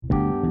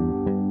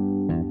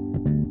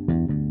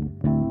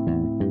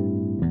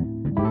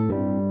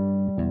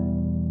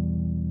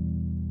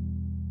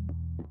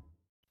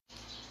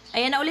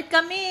Ayan na ulit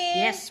kami.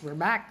 Yes, we're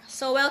back.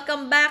 So,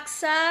 welcome back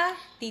sa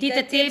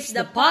Tita Tips,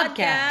 the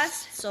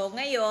podcast. So,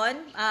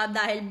 ngayon,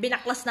 dahil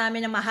binaklas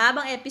namin ng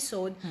mahabang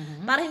episode,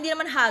 para hindi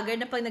naman haggard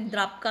na pag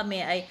nag-drop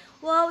kami ay,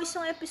 wow,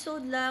 isang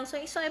episode lang. So,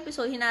 isang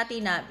episode hinati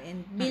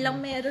namin.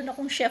 Bilang meron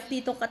akong chef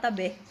dito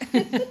katabi.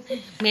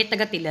 May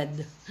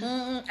taga-tilad.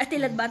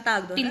 Tilad ba ang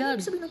tawag doon? Tilad.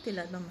 Ano sabihin ng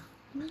tilad, mama?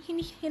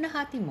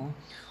 Hinahati mo.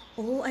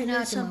 Oh, I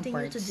learned something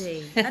new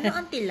today. Ano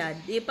ang tilad?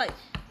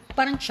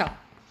 Parang chop.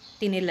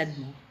 Tinilad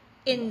mo.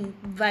 In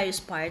various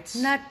parts?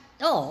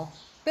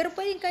 Pero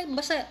pwedeng kahit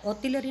basta,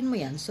 tilarin mo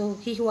yan. So,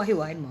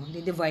 hihiwa-hiwain mo.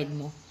 Di-divide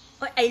mo.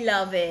 Oh, I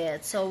love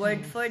it. So, word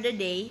for the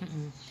day.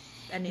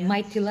 Ano yun?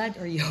 My tilad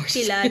or yours?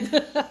 Tilad.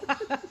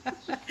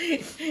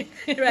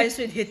 Rhymes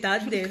with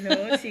hitad din,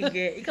 no?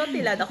 Sige. Ikaw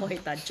tilad, ako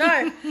hitad.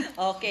 Char!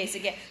 Okay,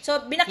 sige.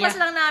 So, binaklas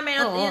lang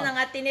namin. Yun ang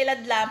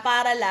tinilad lang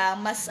para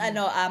lang mas,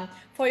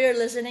 for your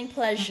listening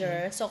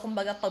pleasure. So,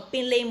 kumbaga, pag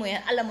pinlay mo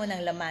yan, alam mo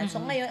ng laman. So,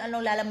 ngayon,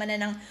 anong lalaman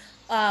na ng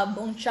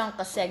buong chunk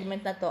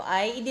segment na to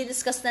ay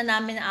i-discuss na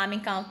namin ang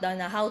aming countdown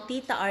na How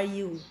Tita Are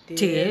You?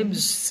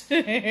 Tibbs.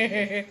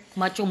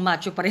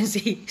 Macho-macho pa rin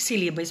si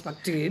Levi's pag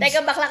Tibbs.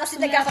 Teka, bakla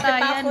kasi nagkakape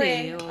pa ako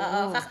eh.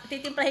 Oo.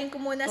 Titimplahin ko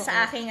muna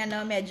sa aking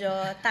medyo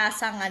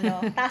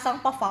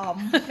tasang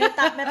pa-farm.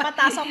 May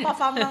patasang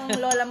pa-farm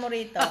ng lola mo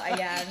rito.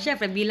 Ayan.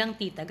 Siyempre, bilang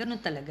tita, ganun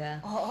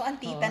talaga. Oo, ang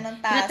tita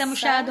ng tasa. Hindi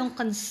masyadong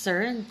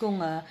concerned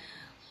kung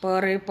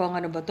pare pang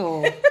ba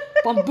to?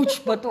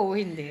 Pang-butch ba to?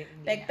 Hindi.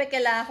 Pekpek,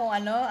 kailangan kong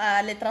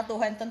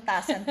litratuhan tong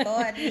tasan to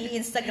at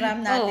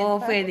i-Instagram natin.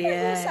 Oo, pwede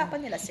yan.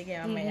 Usapan nila. Sige,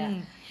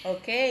 mamaya.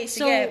 Okay, sige.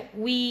 So,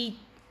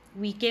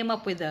 we came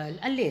up with a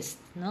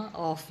list, no,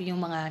 of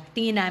yung mga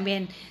tingin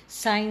namin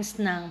signs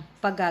ng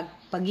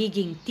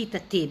pagiging Tita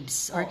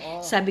Tibbs or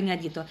sabi nga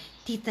dito,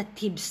 Tita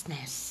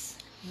Tibbsness.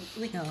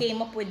 We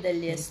came up with the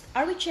list.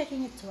 Are we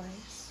checking it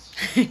twice?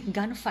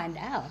 Gonna find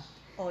out.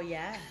 Oh,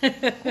 yeah.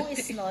 Who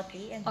is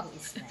naughty and who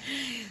is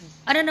nice?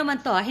 Ano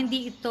naman to,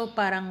 hindi ito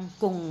parang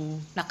kung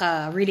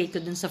naka-relate ko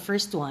dun sa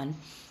first one,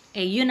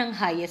 yun ang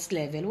highest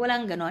level.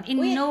 Walang ganon.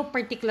 No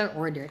particular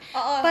order.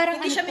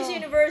 Parang hindi siya Miss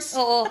Universe.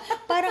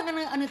 Parang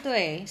to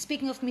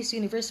Speaking of Miss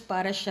Universe,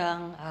 para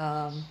siyang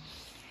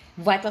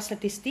vital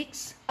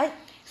statistics.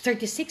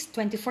 36,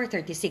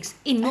 24,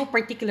 36. In no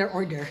particular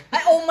order.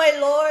 Ay, oh my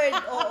Lord!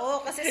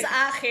 Oo, kasi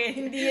sa akin,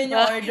 hindi yun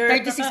yung order.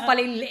 36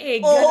 pala yung leeg.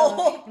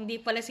 Hindi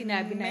pala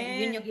sinabi na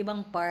yun yung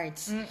ibang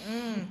parts.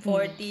 40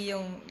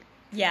 yung,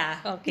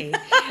 yeah. Okay.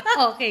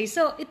 Okay,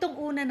 so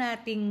itong una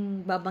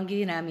nating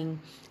babanggitin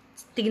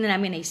tignan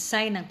namin ay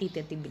sign ng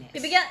Tita Tibbsness.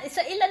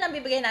 Ilan ang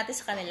bibigay natin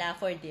sa kanila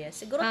for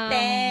this? Siguro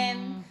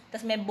 10.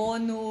 Tapos may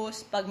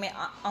bonus. Pag may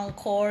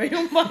encore,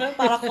 yung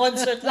para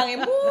concert lang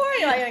yung more.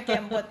 Yung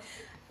kembot.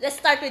 Let's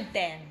start with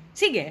 10.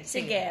 Sige.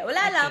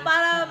 Wala lang.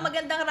 Para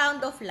magandang round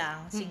off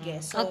lang.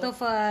 Sige. So, out of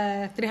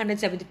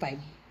 375.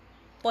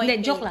 Hindi,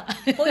 joke lang.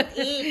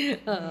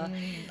 0.8.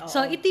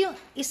 So, ito yung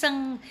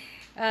isang,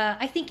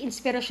 I think,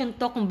 inspiration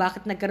to kung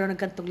bakit nagkaroon ng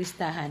gantong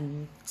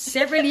listahan.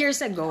 Several years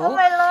ago, oh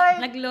my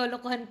Lord!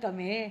 Naglolokohan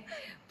kami.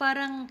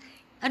 Parang,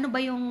 ano ba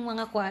yung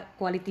mga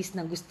qualities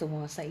na gusto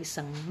mo sa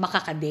isang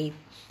makakadate?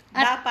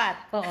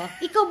 Dapat. Oo.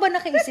 Ikaw ba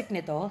nakaisip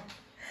nito?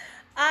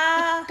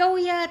 Ikaw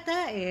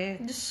yata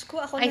Diyos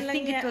ko, ako I na lang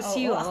think it was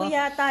you. Ako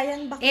yata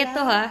yan, bakla.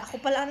 Eto Ako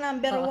pala ang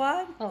number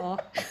 1. Oo.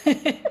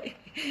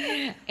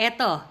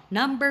 Eto,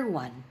 number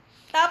 1.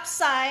 Top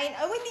sign,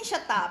 hindi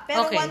siya top,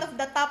 pero Okay. one of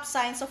the top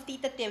signs of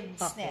Tita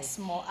Tibbsness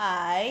mo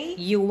ay...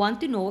 You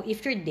want to know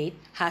if your date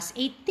has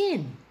a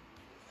tin.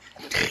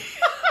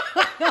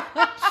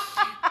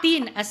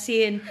 Tin as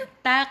in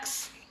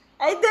tax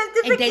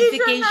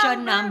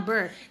identification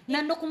number.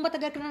 Nano kung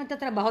matagal ka na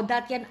nagtatrabaho,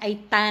 dati yan ay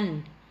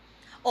TAN.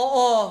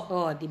 Oo.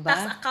 Diba?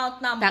 Tax account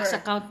number. Tax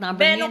account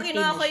number. Pero ngayon,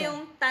 kinuha tin ko na siya. yung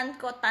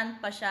tan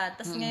pa siya.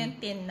 Tapos ngayon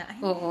tin na.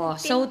 Oo.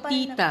 Tin So, pa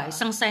tita, na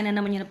isang sign na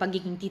naman yun ng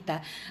pagiging tita.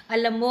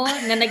 Alam mo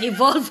na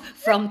nag-evolve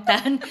from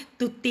tan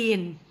to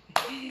tin.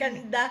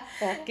 Ganda.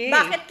 Okay.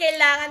 Bakit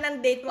kailangan ng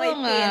date mo ay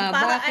tin?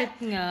 Bakit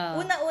nga?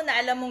 Una-una,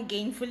 alam mong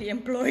gainfully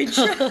employed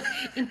siya.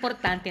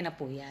 Importante na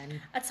po yan.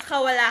 At saka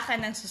wala ka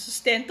ng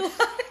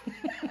susustentuhan.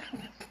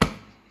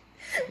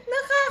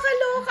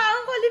 Nakakaloka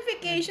ang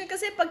qualification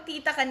kasi pag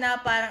tita ka na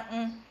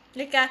parang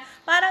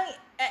parang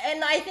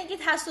and I think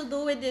it has to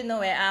do with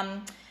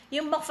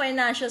yung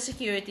financial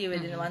security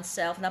within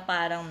oneself na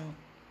parang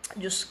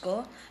Diyos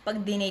ko, pag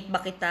dinate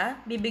ba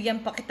kita,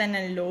 bibigyan pa kita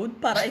ng load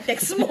para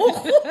i-text mo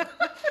ko.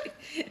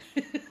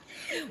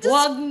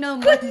 Wag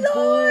naman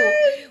po.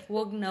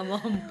 Wag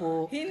naman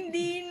po.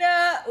 Hindi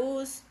na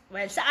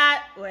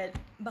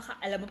baka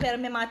alam mo, pero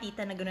may mga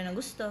tita na gano'n ang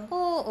gusto.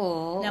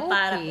 Oo, na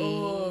parang,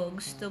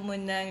 gusto mo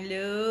ng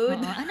load.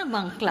 Ano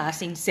bang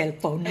klaseng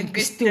cellphone na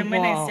gusto mo? Gusto mo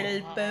ng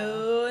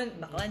cellphone.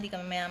 Baka hindi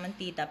ka mayaman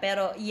tita.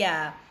 Pero,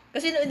 yeah.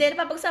 Kasi, hindi,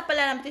 napapagsapan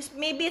lang naman.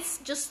 Maybe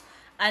it's just,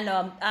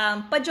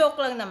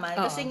 pa-joke lang naman.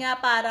 Kasi nga,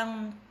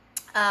 parang,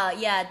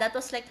 that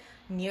was like,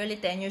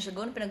 nearly 10 years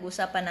ago,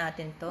 pinag-usapan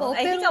natin to.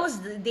 I think I was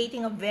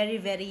dating a very,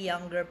 very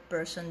younger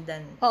person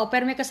than...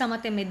 Pero may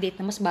kasama tayo may date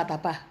na mas bata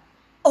pa.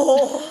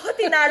 Oo,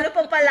 tinalo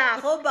pa pala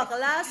ako,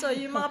 bakla. So,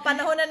 yung mga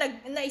panahon na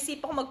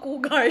naisip ako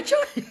mag-cougar,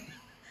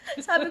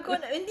 sabi ko,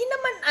 hindi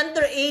naman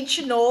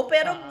underage, no?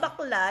 Pero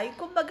bakla,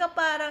 kumbaga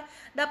parang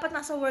dapat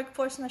nasa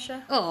workforce na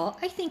siya. Oo,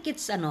 I think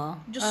it's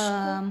Diyos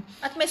ko.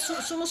 At may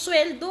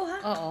sumusweldo, ha?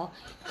 Oo.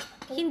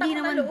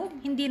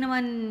 Hindi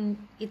naman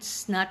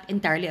it's not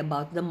entirely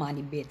about the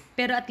money bit.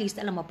 Pero at least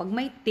alam mo, pag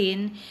may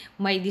tin,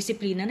 may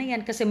disiplina na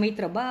yan kasi may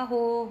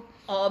trabaho.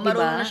 Oo,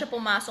 marunong na siya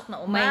pumasok na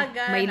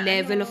umaga. May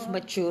level of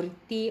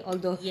maturity,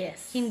 although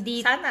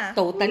hindi sana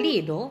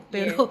totally, no?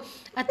 Pero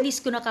at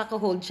least kung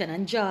nakaka-hold siya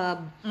ng job,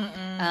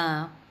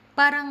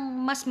 parang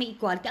mas may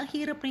equality. Ang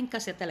hirap rin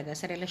kasi talaga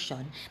sa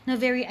relasyon na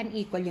very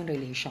unequal yung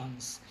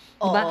relations.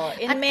 Diba? Oo,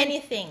 in many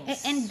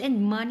things. And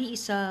money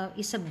is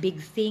a big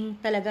thing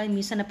talaga.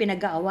 Minsan na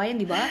pinag-aawayan,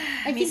 di ba?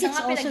 I think Minsan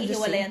nga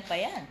pinag-ihiwalayan pa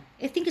yan.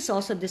 I think it's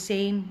also the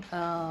same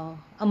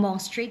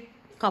among straight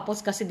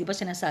couples kasi di ba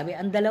sinasabi,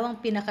 ang dalawang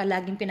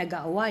laging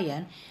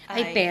pinag-aawayan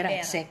ay pera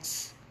at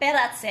sex.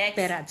 Pera at sex?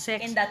 Pera at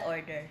sex. In that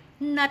order?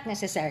 Not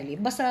necessarily.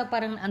 Basta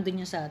parang andun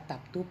yun sa top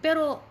 2.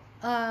 Pero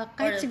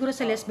kahit siguro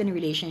sa lesbian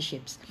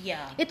relationships,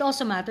 it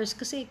also matters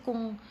kasi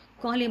kung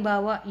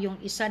halimbawa yung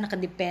isa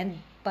nakadepend,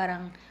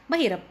 parang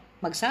mahirap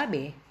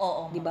magsabi,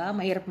 di ba?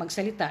 Mahirap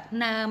magsalita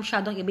na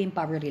masyadong iba yung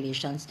power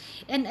relations.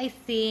 And I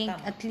think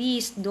at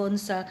least doon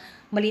sa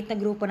maliit na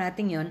grupo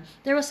natin yon,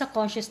 there was a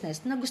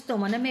consciousness na gusto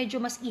mo na medyo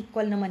mas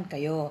equal naman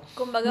kayo.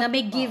 Kumbaga, na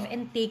may give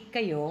and take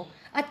kayo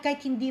at kahit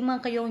hindi man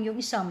kayong yung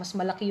isa mas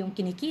malaki yung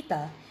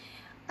kinikita,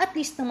 at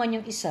least naman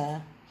yung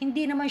isa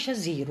hindi naman siya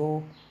zero,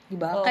 di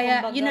ba?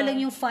 Kaya kumbaga, yun na lang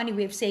yung funny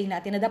way of saying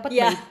natin na dapat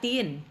may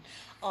tin.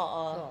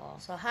 Oo.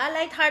 So,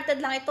 light-hearted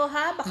lang ito,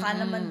 ha? Baka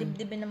naman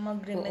dibdibin ng mga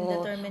grim and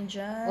determined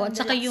dyan. At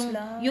saka yung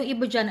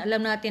iba dyan,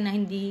 alam natin na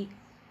hindi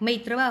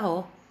may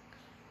trabaho,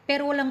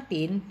 pero walang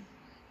tin.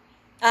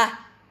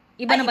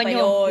 Iba naman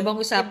yun. Ibang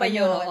usapan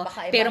yun.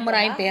 Pero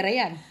maraming pera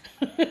yan.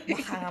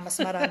 Baka nga mas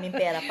maraming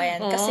pera pa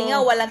yan. Kasi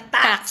nga walang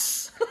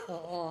tax.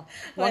 Oo.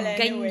 Wag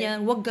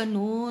ganyan. Wag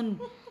ganun.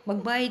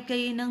 Magbayad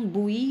kayo ng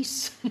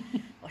buwis.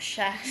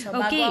 So,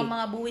 bago ang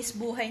mga buwis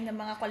buhay ng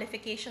mga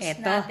qualifications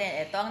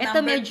natin, ito ang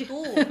number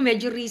 2.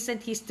 Medyo recent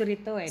history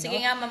to.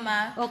 Sige nga,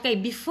 mama. Okay,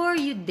 before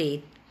you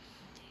date,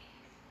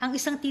 ang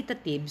isang tita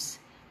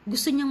Tibbs,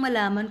 gusto niyang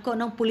malaman kung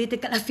anong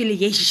political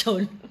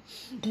affiliation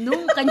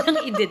nung kanyang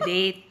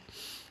i-date.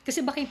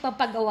 Kasi baka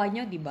ipapagawa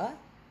niyo, di ba?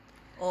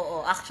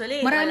 Oo,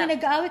 actually. Marami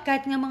nag-aaway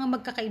kahit nga mga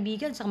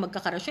magkakaibigan sa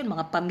magkakarasyon,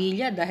 mga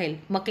pamilya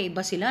dahil magkaiba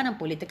sila ng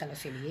political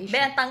affiliation.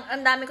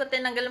 Ang dami ko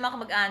tinanggal mga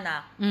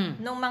kamag-anak.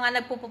 Nung mga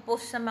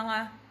nagpupost sa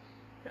mga,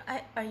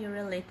 are you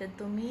related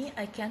to me?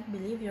 I can't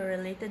believe you're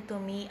related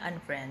to me,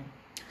 unfriend.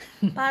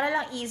 Para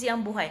lang easy ang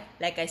buhay.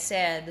 Like I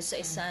said,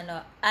 sa isa,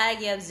 I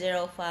give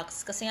zero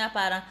fucks. Kasi nga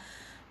parang,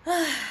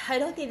 I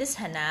don't need this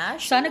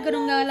hanash. Sana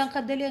ganun nga lang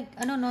kadali.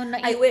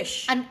 I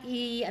wish.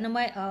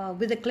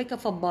 With the click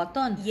of a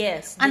button.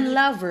 Yes.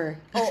 Unlover.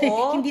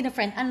 Oo. Hindi na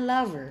friend,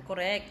 unlover.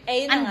 Correct.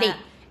 Yun na nga.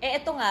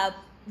 Ito nga,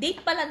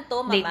 date pa lang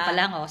to, mama. Date pa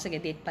lang, sige,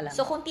 date pa lang.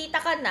 So, kung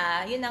tita ka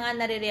na, yun na nga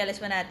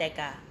nare-realize mo na,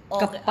 teka.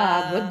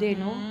 Kapagod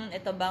no?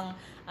 Ito bang,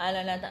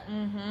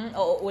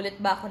 ulit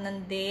ba ako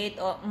ng date?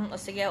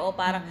 Sige,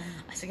 parang,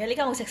 sige,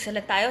 halika, mag-sex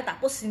lang tayo,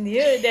 tapos hindi,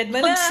 dead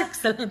man na.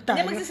 Mag-sex lang tayo.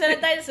 Hindi, mag-sex lang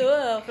tayo, so,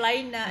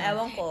 fly na,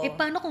 ewan ko.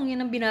 Paano kung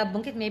yun ang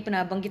binabanggit, may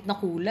pinabanggit na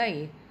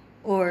kulay?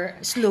 Or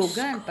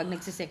slogan, pag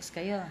nagsisex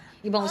kayo?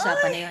 Ibang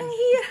usapan na yun. Ang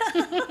hirap.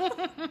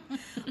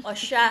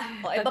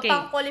 Iba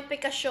pang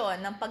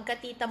kwalifikasyon ng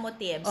pagkatita mo,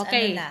 Tibbs.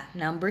 Okay, ano na?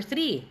 Number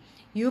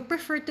 3. You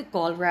prefer to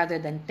call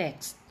rather than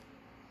text.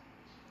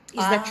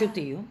 Is that true to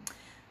you?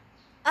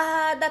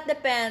 That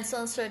depends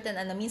on certain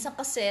minsan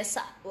kasi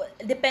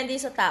depende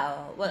sa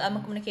tao. Well, I'm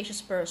a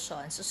communications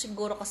person. So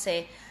siguro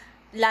kasi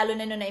lalo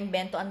na nung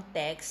na-invento ang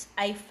text,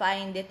 I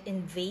find it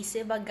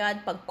invasive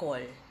agad pag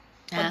call.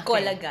 Pag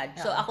call agad.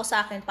 So ako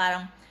sa akin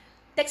parang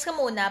text ka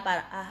muna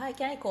para hi,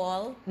 can I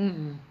call?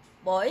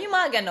 Yung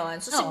mga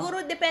ganon. So siguro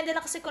depende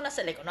na kasi kung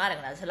nasa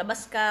nasa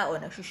labas ka o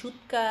nagsushoot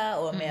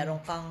ka o meron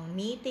kang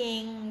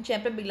meeting,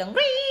 syempre biglang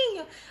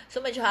ring.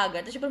 So medyo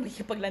agad. Tapos syempre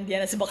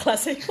makikipaglandian na sa bakla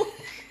sa'yo.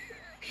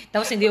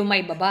 Tapos hindi mo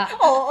may baba.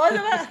 Oo,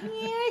 diba?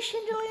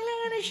 Schedule lang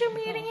na siya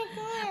meeting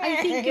ako. I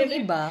think yung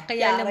iba,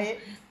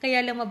 kaya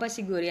lumabas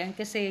siguro yan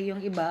kasi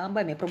yung iba,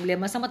 may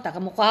problema sa mata,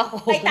 kamukha ko.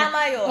 Ay,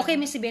 tama yun. Okay,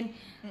 Miss Ben,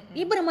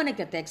 iba naman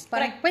nagka-text.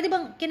 Parang, pwede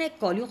bang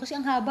call you? Kasi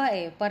ang haba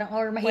parang,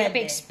 or mahirap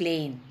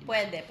i-explain.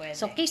 Pwede.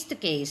 So, case to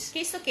case.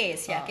 Case to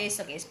case, case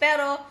to case.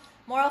 Pero,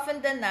 more often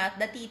than not,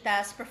 the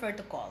titas prefer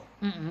to call.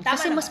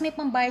 Kasi naman. Mas may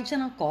pambayad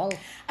siya ng call.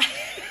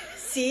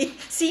 C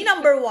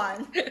number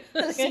 1.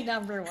 C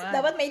number 1.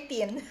 Dapat may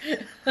tin.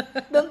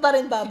 Doon pa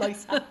rin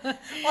babagsak.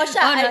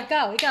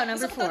 Ikaw,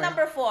 number 4.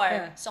 Number 4.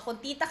 Yeah. So, kung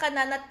tita ka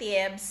na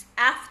Tibbs,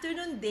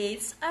 afternoon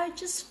dates are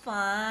just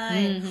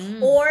fine.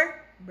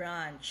 Or,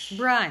 brunch.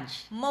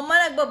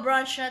 Mama,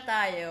 nagba-brunch na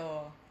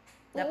tayo.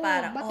 Na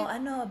parang,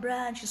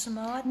 brunch. Gusto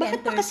mo, 10:30. Bakit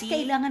pa kasi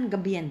kailangan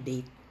gabi ang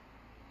date?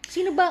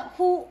 Sino ba,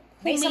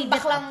 may isang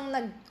baklang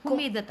who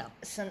made that up?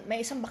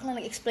 May isang baklang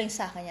nag-explain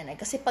sa akin yan.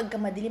 Kasi pagka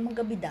madilim ang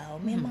gabi daw,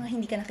 may mga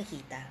hindi ka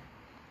nakikita.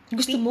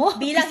 Gusto mo?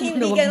 Bilang Gusto mo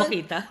hindi na ganun,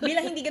 makita?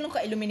 bilang hindi ganun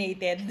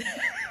ka-illuminated.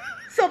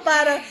 So,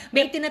 parang,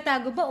 May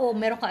tinatago ba o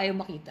meron ka ayaw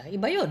makita?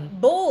 Iba yun.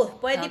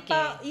 both. Pwede Okay.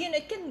 pa,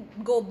 it can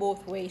go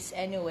both ways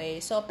anyway.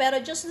 So, pero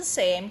just the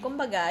same,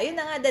 kumbaga, yun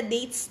na nga, the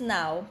dates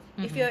now,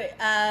 if you're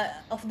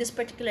of this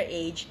particular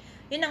age,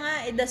 yun na nga,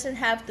 it doesn't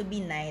have to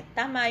be night.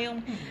 Tama yung,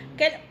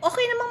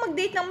 okay namang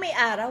mag-date ng may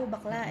araw,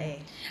 bakla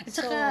eh. At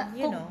saka,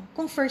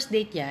 kung first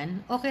date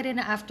yan, okay rin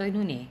na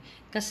afternoon eh.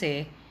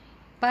 Kasi,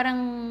 parang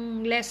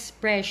less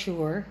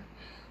pressure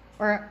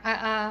or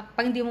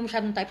pag hindi mo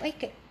masyadong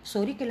type,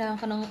 sorry, kailangan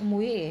ka nang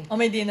umuwi eh.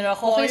 May dinner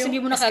ako. Okay,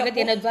 sabihin mo na kagad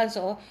in advance,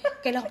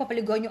 kailangan ko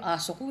papaliguan yung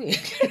aso ko eh.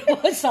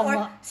 Or,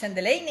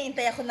 sandali,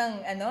 naintay ako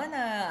ng,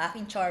 na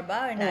aking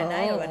chorba or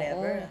nanay or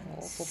whatever.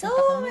 So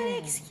many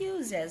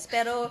excuses.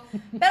 Pero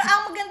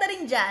ang maganda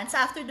rin dyan,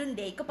 sa afternoon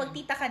date, kapag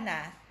tita ka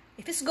na,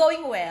 if it's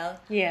going well,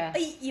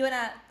 you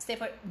wanna stay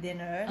for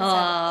dinner?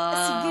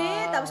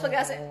 Sige. Tapos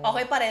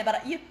okay pa rin,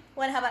 parang, you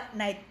wanna have a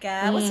night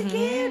ka?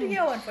 Sige,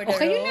 yun, for the road.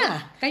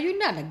 Kayo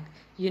na.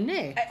 Yun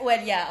na eh.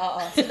 Well, yeah, oo.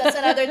 So, that's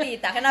another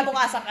tita.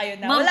 Kinabukasan kayo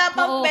na. Wala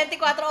pang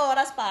 24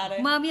 oras, pare.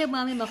 Mami,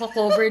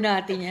 mako-cover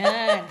natin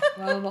yan.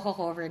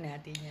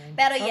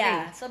 Pero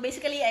yeah, so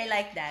basically, I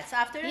like that. So,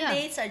 afternoon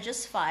dates are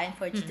just fine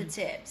for Tita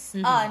Tips.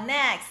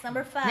 Next,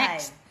 number 5.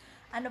 Next.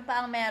 Ano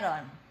pa ang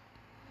meron?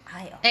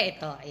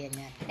 Ito. Ayan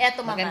yan.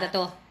 Eto, mama. Maganda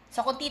to.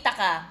 So, kung tita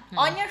ka,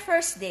 on your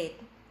first date,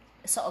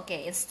 so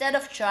okay, instead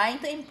of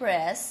trying to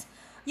impress,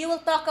 you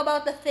will talk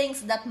about the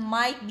things that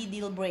might be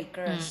deal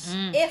breakers.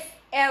 If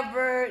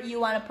ever you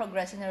want to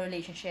progress in a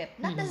relationship,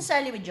 not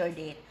necessarily with your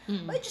date,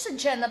 but just a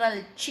general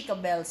chika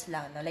bells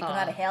lang, no? Like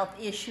health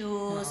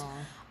issues,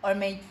 or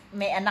may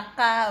anak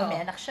ka, or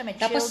may anak siya, may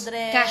Tapos,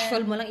 children.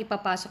 casual mo lang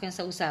ipapasok yan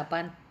sa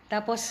usapan.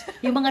 Tapos,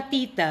 yung mga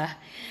tita,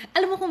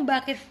 alam mo kung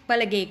bakit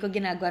palagay ko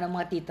ginagawa ng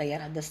mga tita yan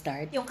at the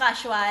start? Yung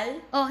casual?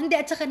 Hindi.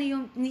 At saka na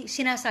yung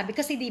sinasabi.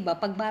 Kasi diba,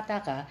 pag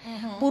bata ka,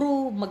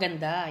 puro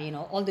maganda,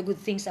 all the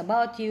good things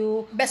about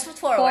you. Best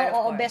foot forward, of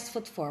course. Best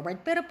foot forward.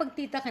 Pero pag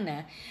tita ka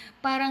na,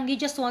 parang you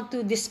just want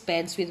to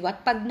dispense with what?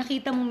 Pag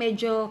nakita mo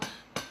medyo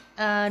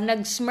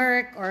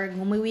nag-smirk or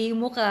ngumiwi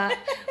mo ka,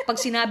 pag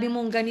sinabi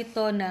mong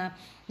ganito na,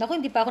 naku,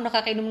 hindi pa ako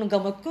nakakainom ng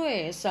gamot ko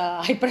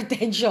sa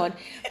hypertension.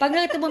 Pag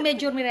nakita mo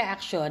medyo may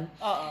reaction,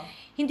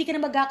 hindi ka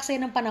na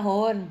mag-aaksaya ng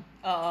panahon.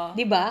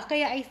 Diba?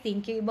 Kaya I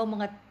think yung ibang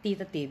mga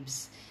tita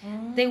tips,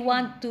 they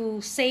want to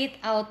say it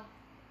out,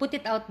 put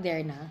it out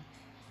there na,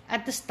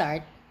 at the start,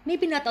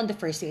 maybe not on the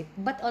first date,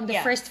 but on the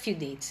first few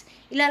dates.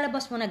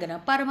 Ilalabas mo na gano'n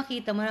para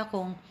makita mo na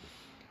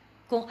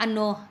kung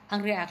ano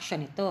ang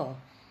reaction nito.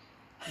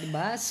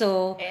 Diba?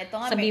 So,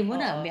 sabihin mo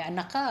na, may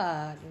anak ka.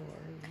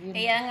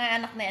 Kaya nga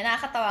anak na yan,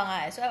 nakakatawa nga.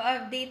 So,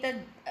 I've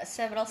dated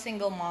several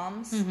single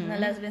moms na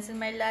lesbians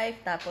in my life,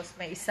 tapos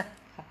may isa.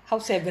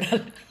 How several?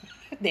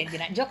 Hindi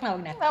na. Joke na,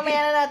 huwag natin. Mamaya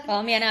na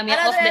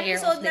natin. Off the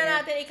air. Episode na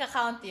natin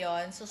ika-count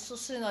yun. So,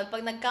 susunod,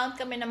 pag nag-count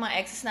kami ng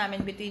mga exes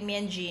namin between me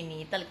and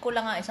Jeannie,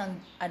 kulang nga isang,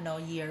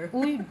 year.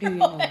 Uy, di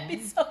no.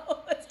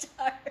 Episode,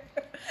 char.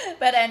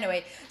 Pero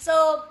anyway, so,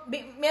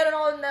 meron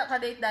ako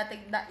nakadate dati,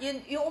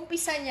 yung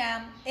umpisa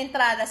niya,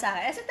 entrada sa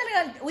akin. Kasi talaga,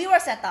 we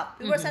were set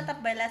up. We were set up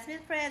by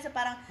lesbian friends. So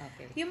parang,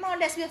 yung mga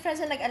lesbian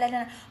friends na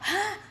nag-alala na,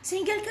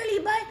 single ka,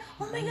 Libay?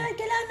 Oh my God,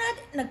 kailangan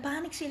natin.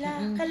 Nagpanik sila.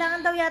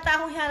 Kailangan daw yata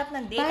akong harap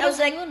ng date. I was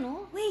like,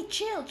 wait,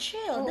 chill.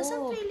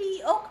 Doesn't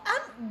really,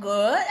 I'm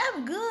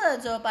good.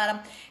 So parang,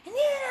 hindi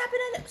hanapin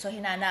na. So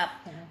hinanap.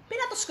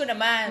 Pinatos ko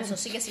naman. So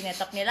sige,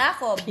 sinetap nila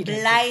ako.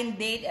 Blind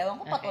date. Ewan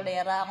ko,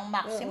 patolera akong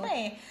maxima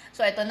eh.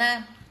 So ito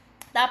na.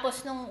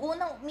 Tapos nung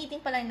unang meeting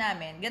pa lang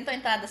namin, ganito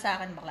entrada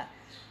sa akin bakla.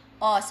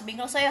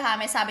 Sabihin ko sa'yo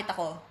may sabit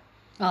ako.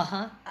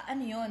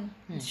 Ano yun?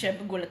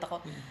 Siyempre gulat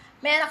ako.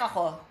 May anak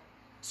ako.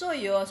 So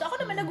yun. So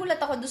ako naman nagulat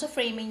ako doon sa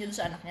framing niya doon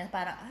sa anak niya.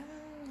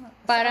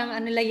 Parang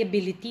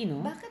liability,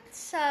 no? Bakit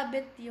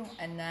sabit yung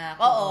anak?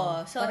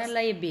 Oo. So, parang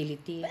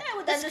liability.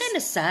 That's kind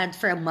of sad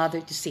for a mother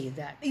to say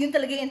that. Yun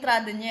talaga yung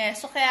entrada niya.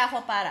 So, kaya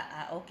ako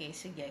okay,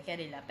 sige,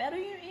 karila. Pero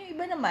yung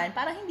iba naman,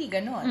 parang hindi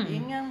ganon.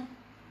 Yun yung,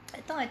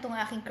 itong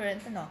aking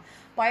current,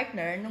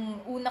 partner, nung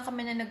una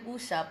kami na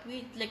nag-usap,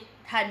 we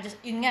had just,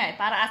 yun nga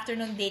para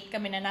afternoon date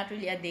kami na, not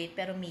really a date,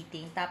 pero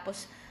meeting.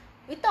 Tapos,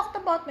 we talked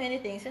about many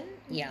things and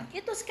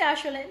it was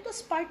casual and it was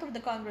part of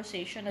the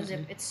conversation as if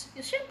it's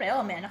syempre,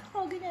 may anak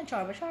ako, ganyan,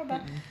 chorba,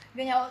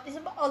 ganyan,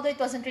 although it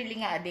wasn't really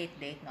nga a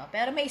date, no?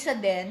 Pero may isa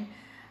din,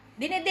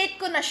 dinedate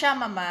ko na siya,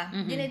 mama,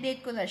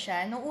 dinedate ko na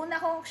siya. Nung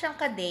una kong siyang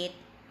ka-date,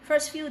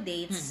 first few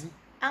dates,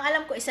 ang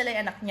alam ko, isa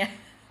lang yung anak niya.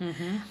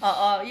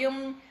 Yung,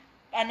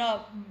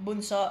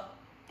 bunso.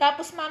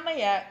 Tapos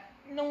mamaya,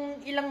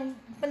 nung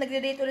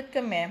nagde-date ulit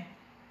kami,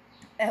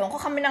 ewan ko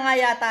kami na nga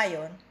yata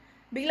yun,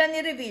 bigla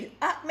ni-reveal,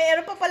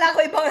 mayroon pa pala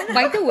ako ibang anak.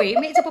 By the way,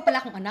 may isa pa pala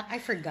akong anak. I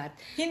forgot.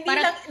 Hindi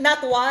lang,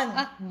 not one.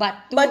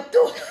 But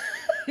two.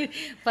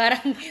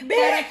 But two.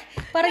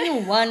 parang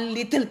yung one,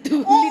 little, two,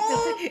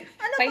 little.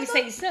 Pa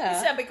isa-isa.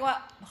 Sabi ko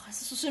baka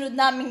sa susunod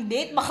naming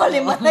date, baka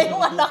 5 na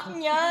yung anak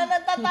niya.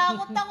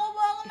 Natatakot ako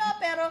bakla.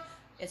 Pero,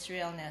 it's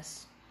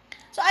realness.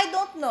 So, I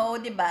don't know,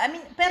 di ba? I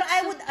mean, pero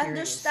I would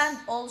understand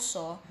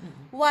also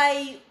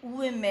why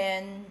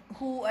women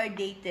who are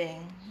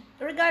dating,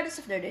 regardless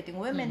if they're dating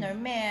women or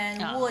men,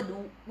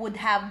 would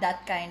have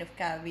that kind of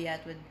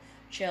caveat with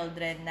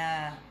children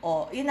na,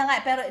 yun na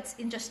nga, pero it's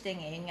interesting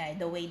yun nga,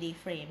 the way they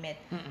frame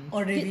it.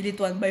 Or reveal it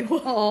one by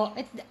one. Oo,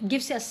 it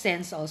gives you a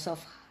sense also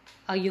of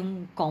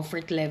yung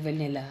comfort level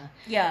nila.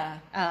 Yeah.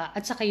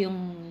 At saka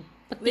yung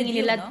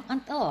tingin nila,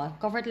 no?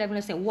 Comfort level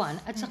nila sa one,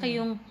 at saka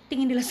yung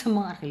tingin nila sa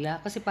mga nila.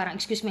 Kasi parang,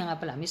 excuse me nga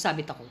pala, may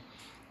sabit ako.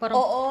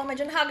 Parang,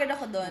 medyo nahagad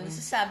ako doon.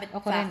 Sa sabit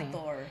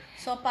factor.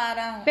 So,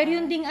 parang... Pero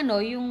yun ding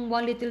yung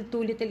one little,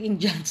 two little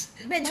Indians.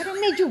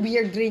 Parang medyo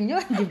weird rin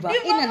yun, di ba?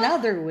 In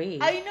another way.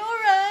 I know,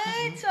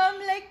 right? So,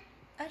 I'm like,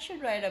 I should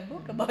write a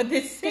book about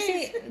this.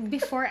 Kasi,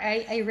 before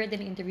I read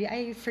an interview,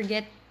 I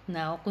forget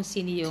now kung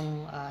sino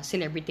yung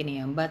celebrity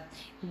na yun. But,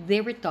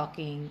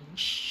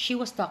 she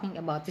was talking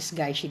about this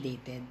guy she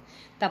dated.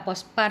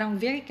 Tapos, parang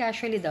very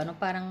casually daw, no?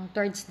 Parang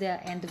towards the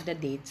end of the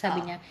date,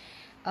 sabi niya,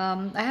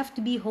 I have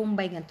to be home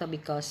by ganito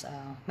because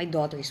my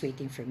daughter is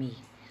waiting for me.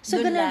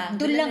 So, doon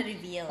lang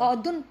reveal.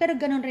 Pero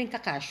ganun rin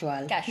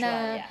ka-casual.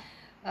 Yeah.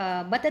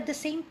 But at the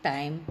same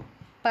time,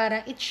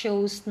 para it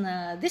shows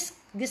na this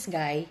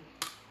guy,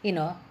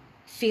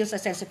 feels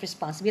a sense of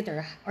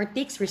responsibility or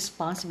takes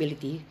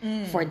responsibility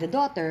for the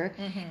daughter.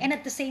 And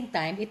at the same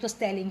time, it was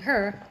telling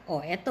her,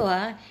 eto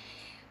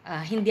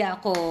hindi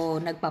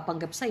ako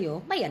nagpapanggap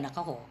sa'yo, may anak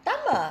ako.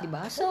 Tama.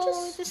 Diba? So,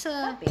 it is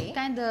a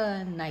kind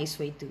of nice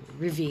way to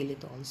reveal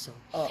it also.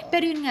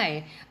 Pero yun nga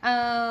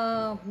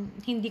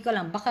hindi ko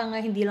lang, baka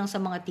nga hindi lang sa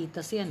mga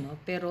titas yan, no?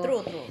 Pero,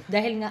 true.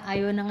 dahil nga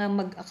ayaw na nga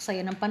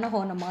mag-aksaya ng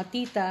panahon ng mga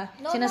tita,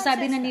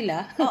 sinasabi na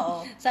nila,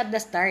 sa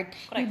the start,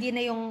 hindi na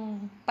yung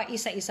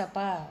paisa-isa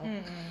pa.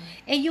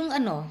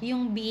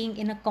 Yung being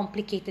in a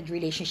complicated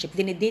relationship,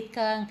 dinedate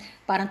ka,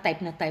 parang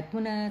type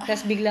mo na,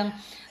 tapos biglang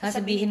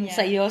sasabihin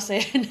sa'yo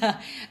na,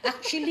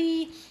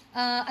 actually,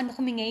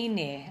 kami ngayon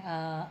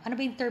ano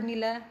ba yung term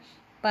nila?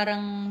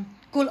 Parang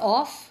cool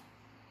off?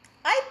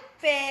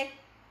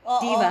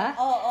 Diba?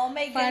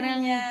 May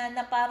ganyan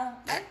na parang,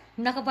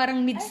 parang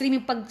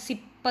midstream yung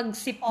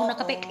pagsip mo na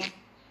kape.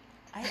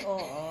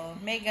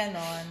 May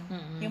ganon.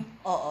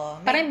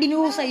 Parang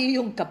binuhos sa'yo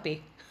yung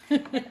kape.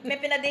 May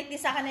pinadate din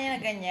sa akin na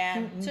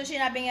ganyan. So,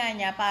 sinabi nga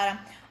niya, parang,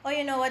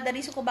 you know what, the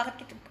reason ko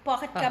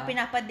bakit ka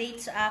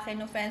pinapadate sa akin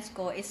ng friends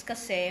ko is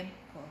kasi,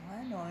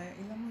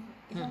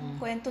 ilang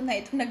kwento na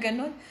ito na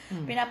ganun.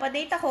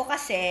 Pinapadate ako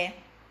kasi,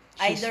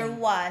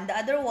 the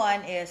other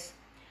one is,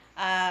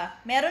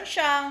 meron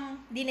siyang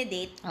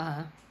dinedate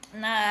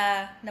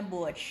na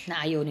butch.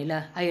 Na ayaw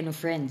nila, ayaw ng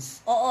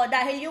friends. Oo,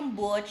 dahil yung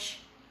butch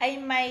ay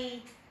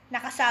may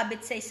nakasabit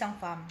sa isang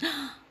fam.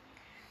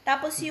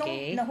 Tapos yung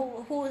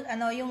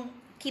yung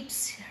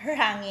keeps her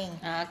hanging.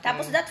 Okay.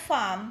 Tapos that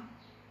fam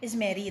is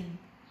married.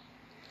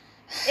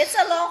 It's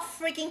a long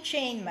freaking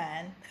chain,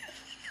 man.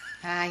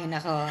 Ay,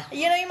 nako.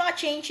 Yung mga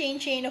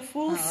chain of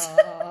fools.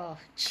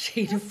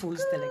 Chain of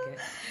fools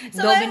talaga.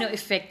 So, domino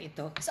effect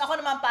ito. So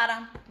ako naman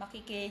parang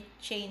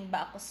makiki-chain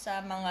ba ako sa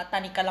mga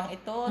tanika lang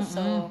ito.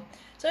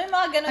 So yung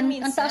mga ganun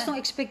minsan. Ang taas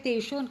ng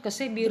expectation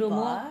kasi biro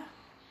mo.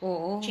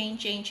 Oo. Chain.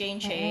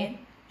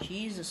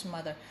 Jesus,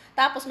 mother.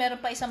 Tapos, meron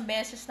pa isang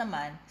beses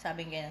naman,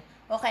 sabi nga,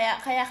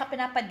 kaya ka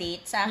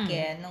pinapadate sa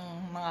akin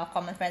ng mga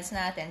common friends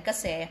natin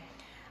kasi,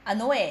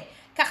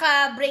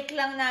 kaka-break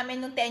lang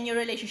namin nung 10-year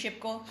relationship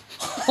ko.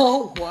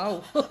 Oh,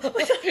 wow.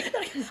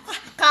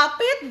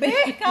 Kapit.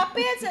 Hindi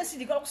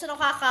ko alam kung saan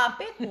ako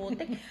kakapit.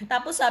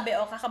 Tapos sabi,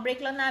 kaka-break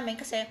lang namin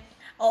kasi,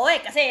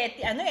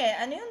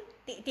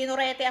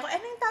 tinorete ako. Ano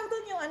yung tawag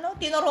doon yung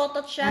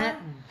tinorotot siya?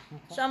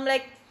 So, I'm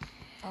like,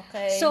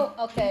 okay. So,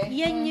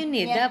 yan yun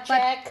dapat,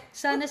 check.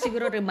 Sana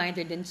siguro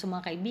reminder din sa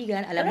mga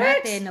kaibigan, alam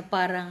natin na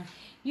parang,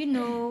 you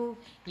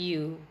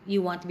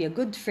want to be a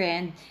good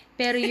friend,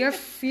 pero your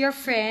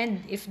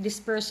friend, if this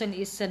person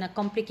is in a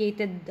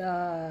complicated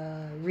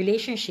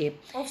relationship,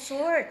 of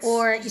sorts,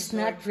 or is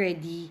not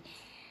ready,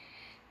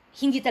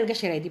 hindi talaga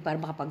siya ready para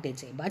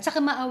makapag-date sa iba. At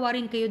saka maawa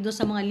rin kayo doon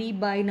sa mga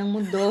libay ng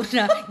mundo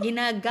na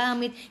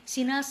ginagamit,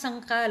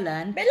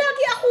 sinasangkalan.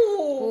 Lagi ako!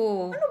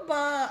 Ano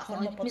ba?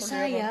 Ako na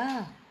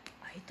Misaya.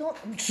 Ito,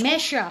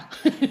 Mesya.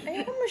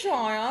 Ayoko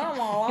masyara.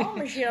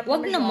 Mahirap.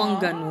 Wag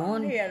namang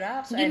ganun.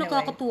 Mahirap. Hindi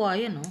nakakatuwa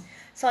yan, no?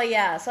 So,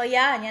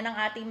 yan ang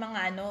ating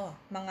mga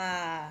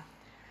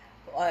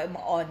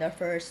on the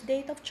first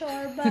date of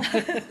Chorba.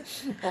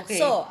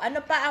 Okay. So, ano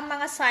pa ang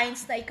mga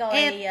signs na ikaw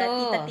ay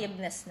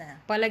titativeness na?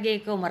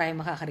 Palagay ko marami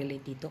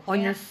makaka-relate dito. On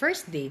your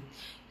first date,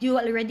 you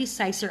already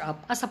size her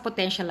up as a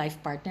potential life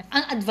partner.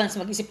 Ang advance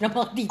mag-isip ng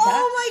mga tita.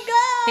 Oh my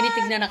God!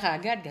 Tinitignan na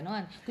kagad,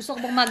 gano'n. Gusto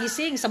ko bang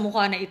magising sa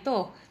mukha na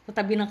ito? Sa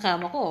tabi ng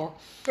kama ko.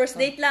 First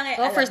date lang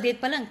first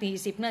date pa lang,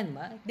 tinisip na,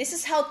 diba? This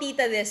is how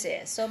tita this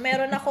is. So,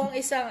 meron akong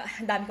isang,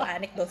 dami ko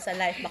anecdote sa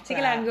life. Bakla. Sige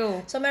lang,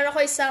 go. So, meron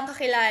ako isang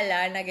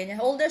kakilala na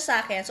ganyan. Older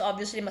sa akin, so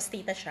obviously mas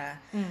tita siya.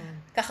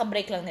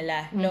 Kaka-break lang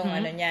nila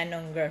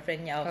nung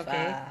girlfriend niya of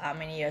how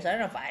many years? I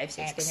don't know, 5,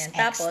 6, ganyan.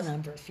 Tapos,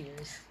 number of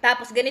years.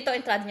 Tapos, ganito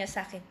entrada niya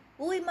sa akin.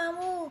 Uy,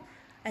 mamo,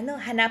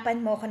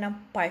 hanapan mo ako ng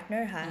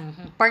partner, ha?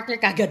 Partner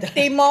kagad.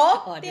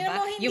 Timo?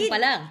 Diba? Mo, Yung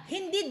pa lang.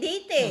 Hindi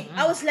date eh.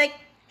 I was like,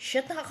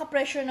 shit,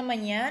 nakaka-pressure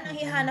naman yan.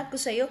 Ang hihanap ko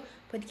sa'yo,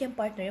 pwede kayang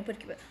partner yan,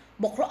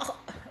 bukro ako,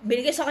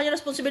 binigay sa kanya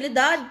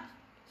responsibilidad.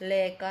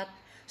 Lekat.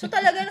 So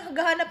talaga,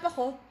 naghahanap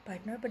ako,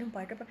 partner.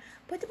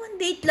 Pwede bang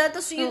date lang,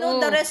 tapos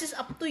the rest is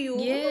up to you.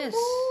 Yes.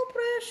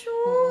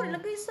 Pressure.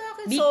 Ilagay sa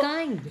akin. Be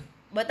kind.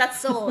 But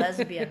that's so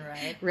lesbian,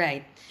 right?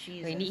 Right.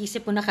 Jesus.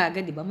 Iniisip mo na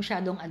kagad, di ba?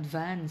 Masyadong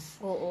advance.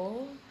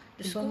 Oo.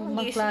 Diba,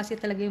 magklase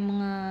talaga yung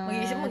mga...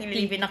 Mag-iisip,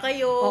 mag-live-in na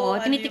kayo. Oo,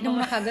 tinitignan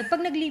mo na kagad.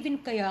 Pag nag-live-in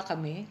kaya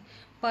kami,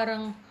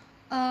 parang,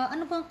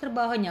 ano bang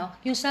trabaho niya?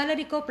 Yung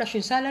salary ko plus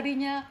yung salary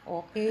niya,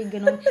 okay,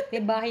 ganun.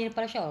 May bahay na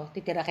pala siya,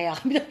 titira kaya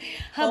kami.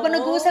 Habang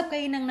nag-uusap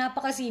kayo ng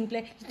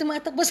napakasimple,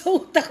 tumatakbo sa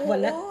utak,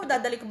 wala. Oo,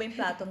 dadali ko ba yung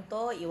platon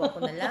to? Iwan ko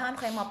na lang. Ano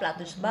kayo mga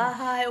platon sa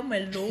bahay?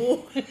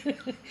 Umalo.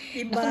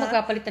 Diba? Ako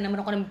magpapalitan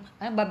naman ako ng,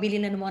 babili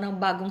na naman ng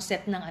bagong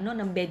set ng,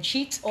 ng bed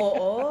sheets.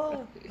 Oo.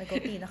 May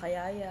kunti na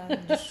kaya yan.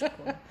 Diyos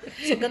ko.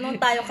 So, ganun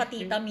tayo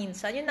katita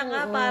minsan. Yun na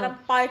nga, parang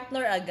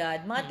partner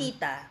agad. Mga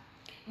tita,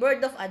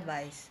 word of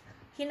advice,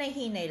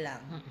 hinay-hinay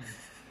lang.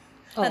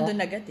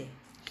 Nandun agad eh.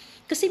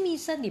 Kasi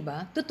minsan, di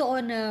ba,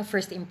 totoo na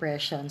first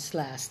impressions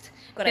last.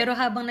 Correct. Pero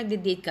habang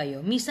nagde-date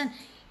kayo, minsan,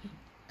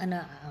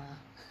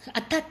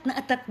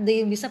 atat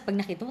din. Minsan, pag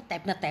nakita mo,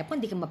 type na type mo,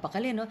 hindi ka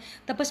mapakali, no?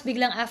 Tapos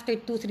biglang after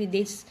 2-3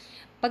 dates,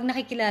 pag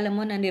nakikilala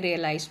mo na,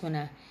 nirealize mo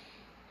na,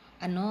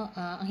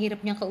 ang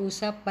hirap niyang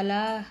kausap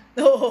pala.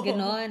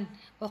 Ganon.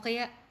 O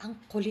kaya, ang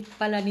kulit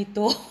pala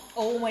nito.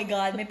 Oh my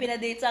God, may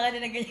pinadate sa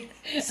akin na ganyan.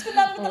 So,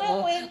 talaga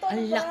kwento.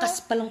 Ang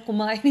lakas palang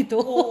kumain nito.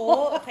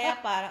 Oo, kaya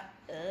parang,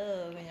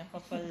 ganyan ka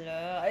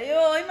pala.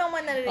 Ayun, yung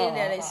mga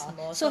nare-realize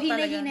mo. So,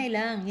 hinay-hinay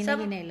lang.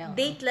 Hinay-hinay lang.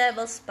 Date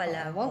levels pa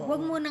lang.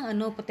 Wag mo ng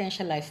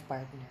potential life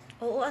partner.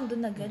 Oo,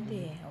 andun agad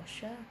eh. O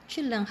siya.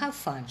 Chill lang, have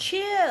fun.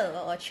 Chill.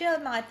 Oo,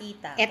 chill mga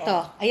tita.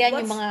 Eto, ayan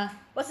yung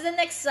mga... What's the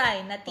next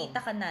sign na tita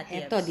ka na,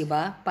 Tips? Eto, di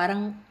ba?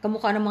 Parang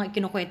kamukha ng mga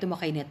kinukwento mo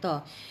kayo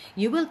nito.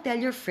 You will tell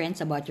your friends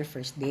about your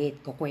first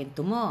date.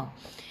 Kukwento mo.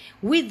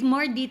 With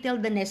more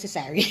detail than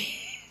necessary.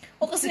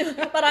 O kasi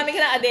marami ka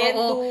na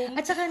addendum.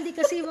 At saka hindi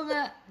kasi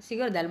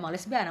siguro dahil mga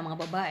lesbiana,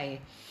 mga babae,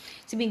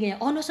 sabihin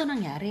ganyan, saan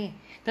nangyari?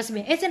 Tapos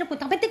sabihin, saan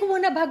napunta? Pwede ko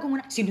muna, bago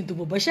muna. Sinundo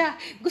mo ba siya?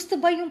 Gusto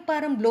ba yung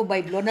parang blow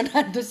by blow na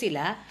nandun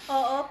sila?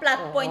 Oo,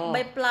 plot point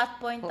by plot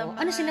point.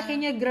 Ano sinakay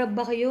niya? Grab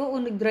ba kayo o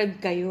nag-drive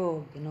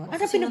kayo? Ano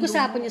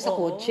pinag-usapan niya sa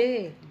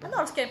kotse?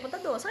 Ano oras kayo punta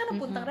doon? Saan kayo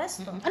napuntang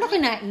resto? Ano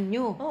kinain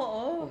niyo?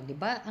 Oo. Di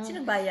ba?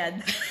 Sino bayad?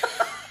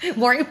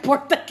 More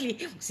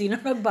importantly, sino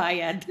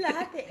nagbayad?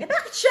 Lahat eh.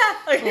 Bakit siya?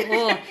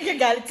 Oo.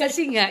 Gagalit.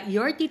 Kasi nga,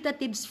 your Tita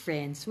Tips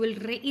friends will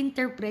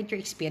reinterpret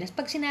your experience.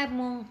 Pag sinabi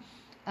mong,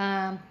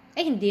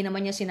 hindi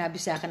naman niya sinabi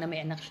sa akin na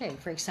may anak siya eh.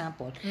 For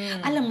example,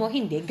 alam mo,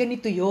 hindi,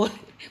 ganito yun.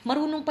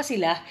 Marunong pa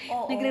sila,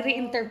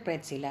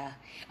 nagre-reinterpret sila.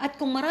 At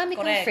kung marami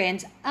kang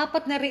friends,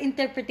 4 na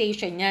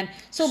reinterpretation yan.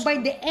 So,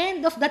 by the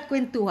end of that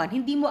kwentuhan,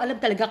 hindi mo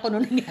alam talaga kung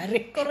ano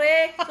nangyari.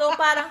 Correct. So,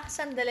 parang,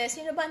 sandali,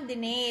 sino ba ang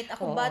dinate?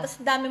 Ako ba? Tapos,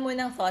 dami mo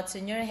ng thoughts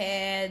in your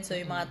head. So,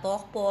 yung mga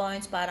talk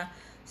points, parang,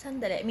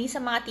 sandali.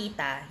 Minsan mga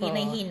tita,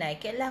 hinay-hinay,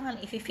 kailangan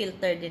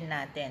i-filter din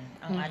natin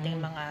ang ating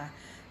mga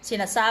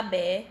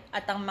sinasabi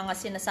at ang mga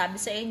sinasabi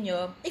sa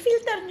inyo,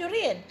 i-filter nyo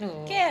rin.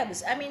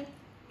 Kebs, I mean,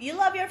 you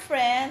love your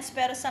friends,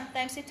 pero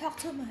sometimes they talk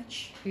too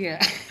much.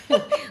 Yeah.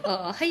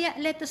 Kaya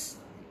let us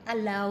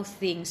allow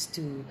things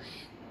to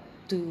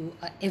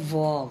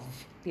evolve.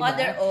 Diba? On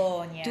their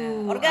own,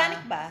 yeah.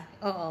 Organic ba?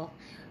 Oo.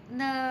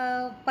 Na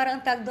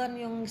parang tag doon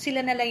yung sila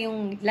na lang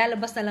yung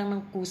lalabas na lang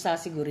ng kusa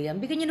siguro yan.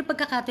 Bigyan nyo ng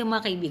pagkakataon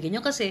mga kaibigan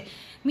nyo kasi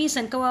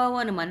minsan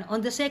kawawa naman on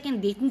the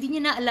second date hindi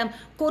niya na alam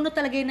kung ano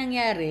talaga yung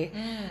nangyari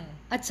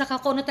at saka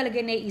kung ano talaga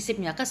yung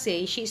naiisip niya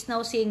kasi she is now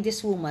seeing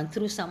this woman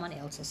through someone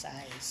else's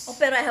eyes.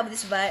 Pero I have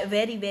this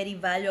very, very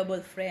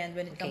valuable friend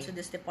when it comes to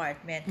this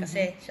department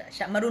kasi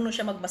siya marunong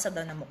siya magbasa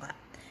daw ng mukha.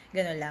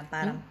 Ganun lang.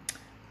 Parang,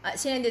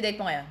 sino yung date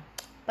mo ngayon?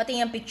 Pati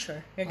yung picture.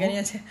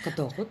 Ganyan siya.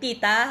 Katakot.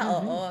 Tita,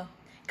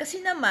 oo. Kasi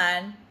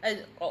naman,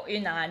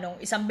 yun na nga, nung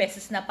isang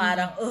beses na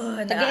parang,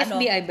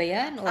 Taga-FBI ba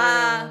yan? O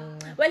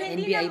well,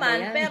 hindi NBI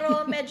naman,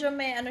 pero medyo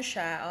may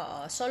siya,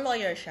 so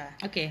lawyer siya.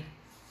 Okay.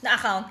 Na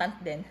accountant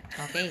din.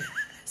 Okay.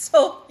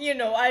 So,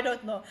 I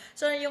don't know.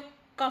 So, yung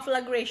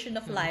conflagration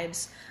of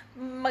lives,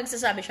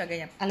 magsasabi siya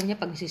ganyan. Alam niya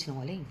pag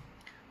nagsisinungaling.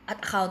 At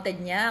accounted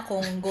niya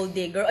kung gold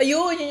digger.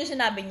 Ayun, yun yung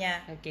sinabi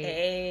niya.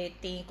 Okay.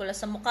 Tingin ko lang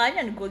sa mukha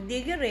niya, gold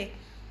digger eh.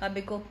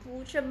 Sabi ko,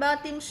 pucha,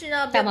 batting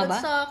sinabi tama ba?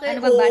 Sa akin.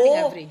 Ano ba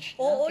batting average?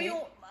 Oo, okay. yung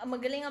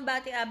magaling ang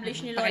batting average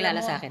ni Lola Pakilala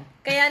mo. sa akin.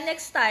 Kaya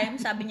next time,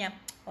 sabi niya,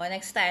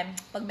 next time,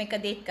 pag may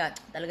ka-date ka,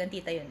 talagang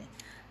tita yun eh.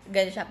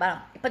 Ganyan siya, parang,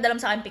 ipadala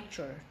mo sa akin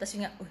picture. Tapos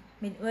nga,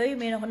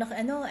 mayroon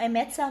ko I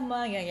met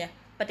someone, ganyan.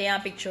 Pati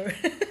yung picture.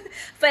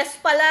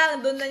 Fest pa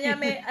lang, doon na niya,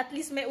 at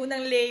least may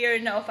unang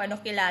layer na of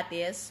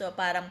kilatis. So,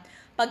 parang,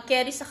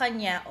 pag-carry sa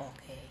kanya,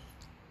 okay.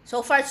 So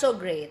far, so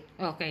great.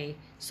 Okay.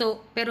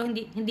 So, pero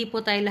hindi po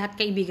tayo lahat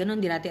kaibigan nun,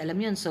 hindi natin alam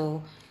yun.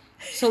 So,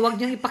 So, wag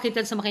niyong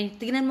ipakita sa mga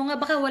tingnan mo nga,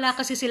 baka wala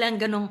kasi silang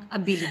ganong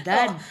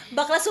abilidad.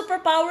 Baka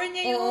superpower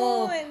niya yun.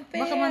 Oo. Fair,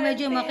 Baka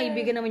medyo fair. mga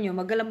kaibigan naman yun,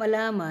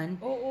 magalam-alaman.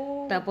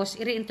 Oo. Tapos,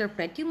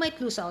 i-reinterpret, you might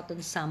lose out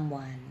on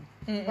someone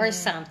or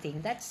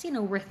something. That's,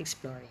 worth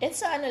exploring.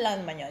 It's ano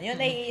lang naman yun. Yun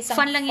ay isang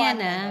Fun lang yan,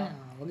 ano.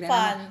 Wag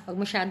wag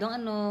masyadong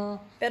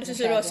Pero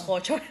sinuseryoso ko.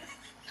 Char.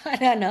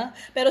 Ano?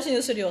 Pero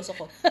sinuseryoso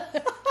ko.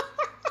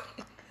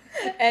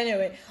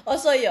 Anyway.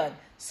 So yun.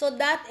 So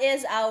that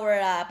is our,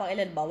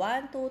 pangilan ba?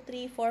 1, 2,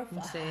 3, 4,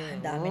 5.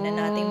 Ang dami na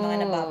nating mga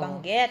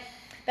nababanggit.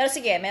 Pero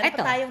sige, meron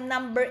pa tayong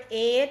number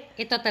 8.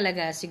 Ito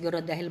talaga, siguro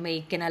dahil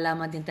may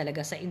kinalaman din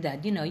talaga sa edad.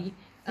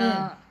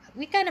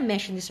 We kind of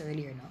mentioned this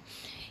earlier, no?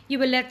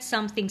 You will let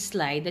something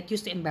slide that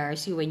used to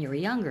embarrass you when you were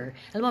younger.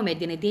 Alam mo, may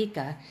dinidate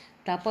ka,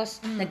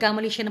 tapos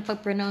nagkamali siya ng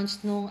pag-pronounce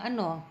nung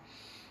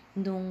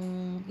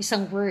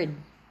isang word.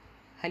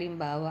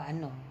 Halimbawa,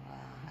 ano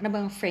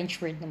bang French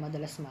word na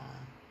madalas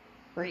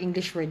or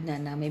English word na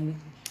may,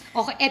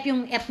 okay,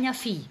 yung F niya,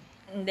 fee.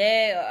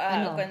 Hindi,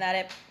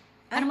 kunwari,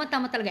 ano man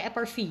tama talaga, F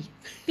or fee?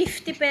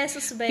 50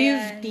 pesos ba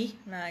yan?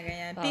 50? Na,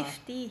 ganyan.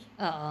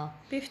 50. Oo.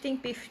 50.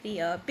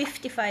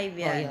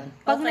 55 yan. Yun.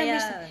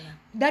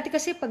 Dati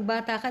kasi, pag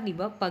bata ka, di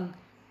ba, pag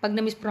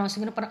na-mispronounce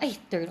mo na, parang, ay,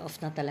 turn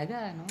off na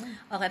talaga, no?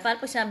 Okay, paano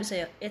po sinabi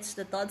sa'yo, it's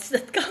the thoughts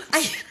that counts.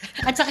 Ay,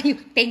 at saka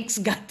yung, thanks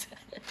God.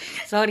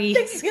 Sorry.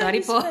 Sorry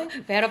po.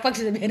 Pero pag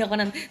sabihin ako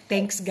ng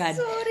thanks God.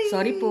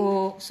 Sorry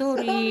po.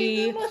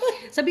 Sorry.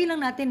 Sabihin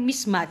lang natin,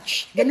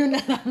 mismatch. Ganun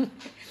na lang.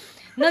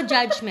 No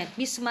judgment.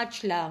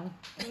 Mismatch lang.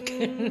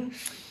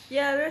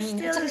 Yeah, we're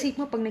still... At saka isip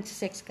mo, pag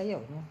nagsisex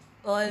kayo, no?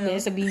 Ano?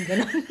 Sabihin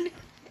ganun.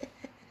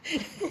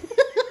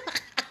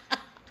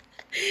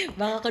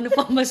 Baka kung ano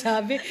pa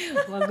masabi,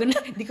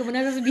 di ko mo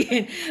na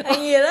sasabihin.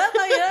 Ang hirap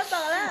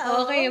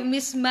pala. Okay,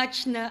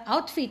 mismatch na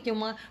outfit. Yung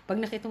mga, pag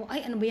nakita mo,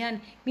 ay, ano ba yan?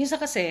 Minsan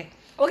kasi,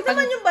 Huwag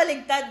naman yung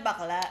baligtad,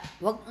 bakla.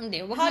 Wag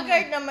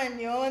Haggard naman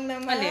yun,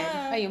 naman.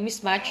 Ay, yung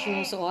mismatch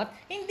yung suot?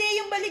 Hindi,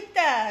 yung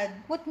baligtad.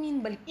 What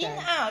mean baliktad? In,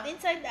 out,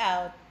 inside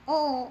out.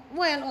 Oo,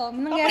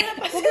 nangyari.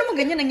 Huwag naman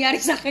ganyan,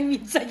 nangyari sa akin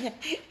minsan yan.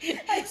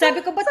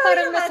 Sabi ko, ba't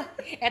parang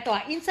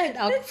inside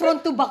out,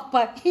 front to back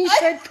pa,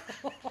 t-shirt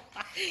ko.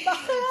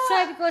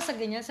 Sabi ko sa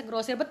ganyan, sa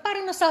grocery, ba't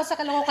parang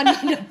nasasakal ako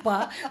kanina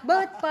pa?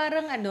 Ba't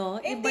parang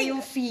iba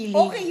yung feeling?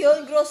 Okay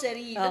yun,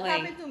 grocery. That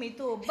happened to me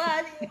too.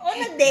 But, on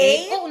a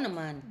day, oo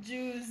naman.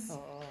 Juice.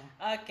 Oo.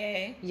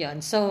 Okay.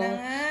 Yan. So,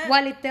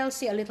 while it tells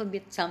you a little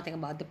bit something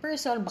about the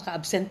person, baka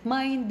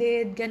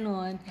absent-minded,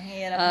 ganon. Ang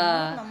hirap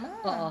naman.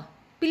 Oo.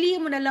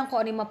 Piliin mo na lang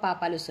kung ano yung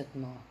mapapalusot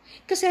mo.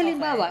 Kasi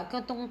halimbawa,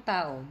 kung itong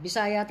tao,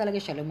 Bisaya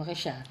talaga siya, lumaki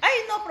siya.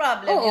 Ay, no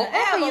problem. Oo,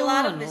 I have a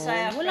lot of yun.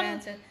 Bisaya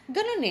friends.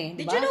 Ganun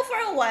Did diba? you know for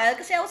a while,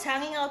 kasi I was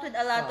hanging out with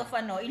a lot of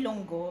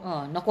Ilonggo.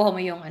 Nakuha mo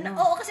yung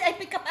Oo, kasi I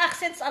pick up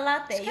accents a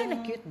lot eh. It's kinda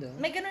cute though.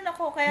 May ganun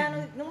ako, kaya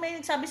nung may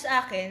nagsabi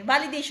sa akin,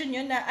 validation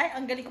yun na, ay,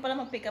 ang galing ko pala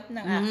mag-pick up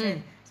ng accent.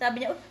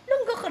 Sabi niya,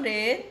 Longgo ka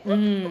rin?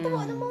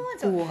 Ano naman?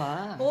 So,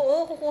 kuha.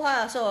 Oo,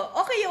 kukuha. So,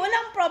 okay,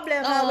 walang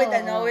problema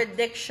with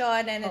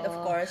diction and of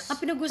course, ang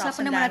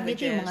pinag-uusapan naman natin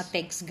dito yung mga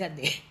thanks God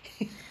eh.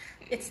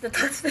 It's the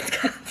thoughts that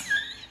count.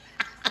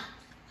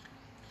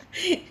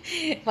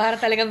 Para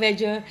talaga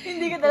medyo...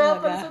 Hindi ka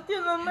talaga palusot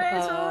yun, mama.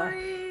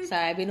 Sorry.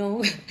 Sabi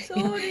nung...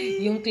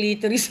 Sorry. yung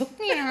clitoris.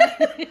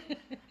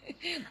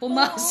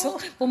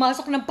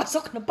 Pumasok ng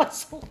pasok.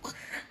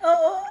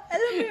 Oo.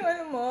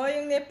 Alam mo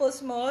yung yung nipples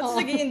mo,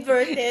 sige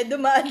inverted,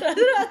 dumaan,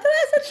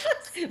 atras.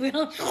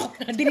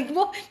 Dinig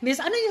mo,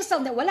 miss, ano yung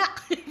sound na wala?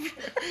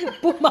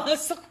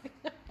 Pumasok.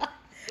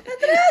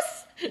 Atras!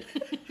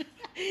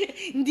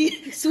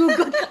 Hindi,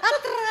 sugod.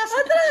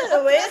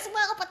 Atras,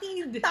 mga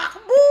kapatid.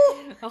 Takbo!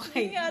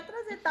 Okay. Hindi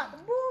atras,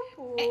 takbo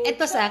po.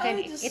 Ito sa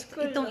akin,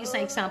 itong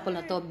isang example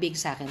na to, big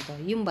sa akin to,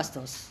 yung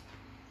bastos.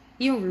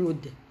 Yung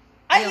rude.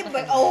 Ay,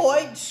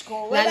 Diyos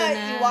ko.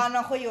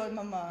 Iwanan ko yun,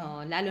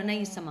 mama. Lalo na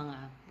yung sa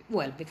mga,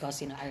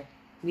 because,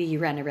 we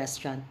ran a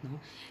restaurant, no?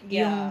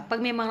 Yeah. Yung,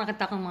 pag may mga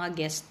nakita kong mga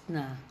guest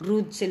na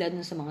rude sila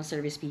dun sa mga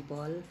service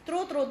people.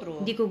 True.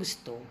 Hindi ko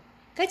gusto.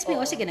 Kahit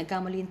sabihin, sige,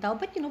 nagkamali yung tao,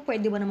 but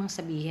pwede ba namang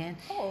sabihin?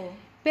 Oo.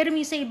 Pero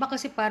minsan iba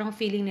kasi parang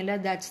feeling nila,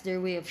 that's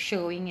their way of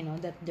showing,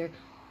 that they're,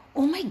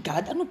 oh my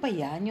God, ano pa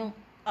yan? Yung,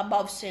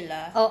 above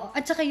sila.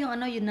 At saka yung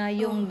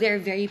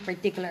they're very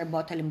particular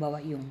about,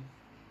 halimbawa, yung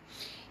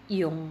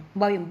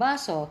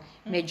baso,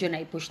 medyo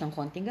na-push ng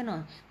konting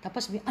gano'n.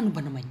 Tapos, ano ba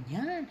naman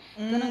yan?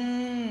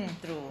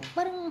 True.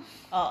 Parang,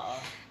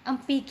 ang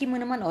picky mo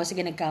naman,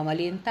 sige,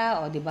 nagkamali yung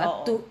tao, di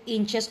ba? 2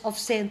 inches off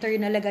center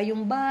nalagay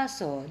yung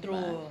baso. True.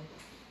 Diba?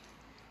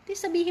 Di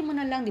sabihin mo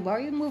na lang, di ba?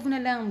 Or you move na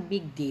lang,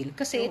 big deal.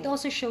 Kasi it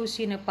also shows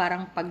you na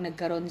parang pag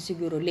nagkaroon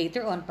siguro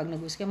later on, pag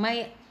nag-usap ka,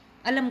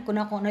 alam ko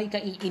na kung ano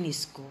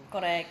ikaiinis ko.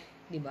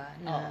 Correct. Di ba?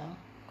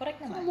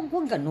 Correct naman.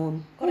 Huwag ganun.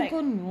 Correct.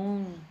 Huwag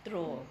ganun.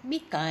 True.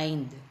 Be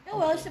kind.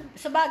 Well,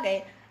 sa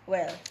bagay,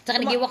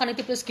 Saka nagiwa ka ng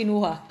tipos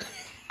kinuha.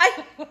 Ay!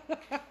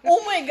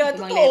 Oh my God,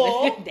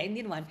 totoo?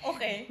 Hindi naman.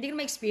 Okay. Hindi ko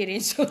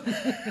ma-experience.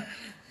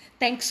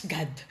 Thanks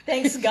God.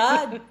 Thanks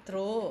God.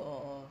 True.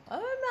 Oo.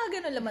 mga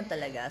ganun naman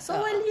talaga. So,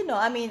 well,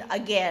 I mean,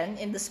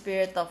 again, in the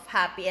spirit of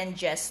happy and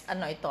jest,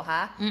 ito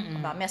ha?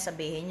 Mamaya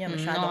sabihin nyo,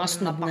 masyado kami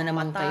Snob na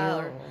naman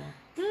mapangmata. kayo.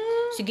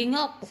 Sige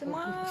nga, Sa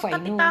mga fine.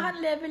 katitahan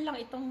level lang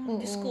itong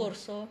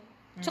diskurso.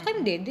 Tsaka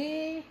hindi,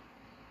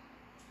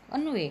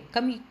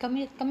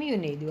 kami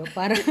yun di ba?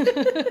 Parang,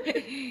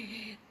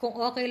 kung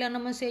okay lang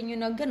naman sa inyo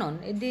na ganon,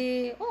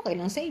 okay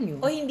lang sa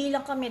inyo. O hindi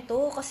lang kami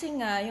to, kasi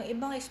nga, yung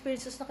ibang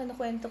experiences na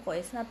kinukwento ko,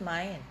 it's not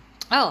mine.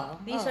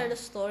 These are the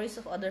stories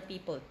of other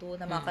people too,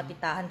 na mga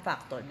katitahan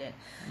factor din.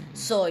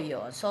 So,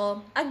 yun.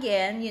 So,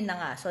 again, yun na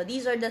nga. So,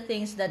 these are the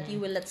things that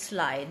you will let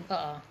slide.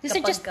 This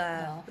is just,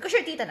 because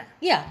you're tita na.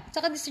 Yeah.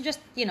 Saka this is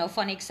just,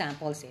 funny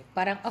examples eh.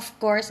 Parang, of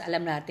course,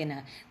 alam natin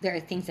na there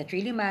are things that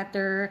really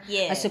matter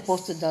as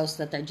opposed to those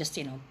that are just,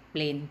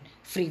 plain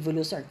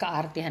frivolous or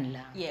kaartehan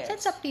lang. Yes. So,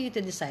 it's up to you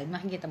to decide.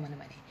 Makikita mo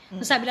naman eh.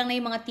 Sabi lang na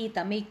yung mga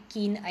tita, may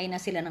keen eye na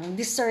sila ng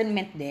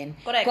discernment din.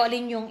 Correct. Kung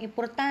alin yung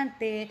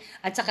importante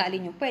at saka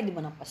alin yung pwede mo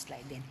nang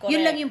pa-slide din. Correct.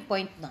 Yun lang yung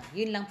point nun.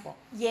 Yun lang po.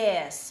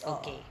 Yes.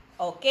 Okay.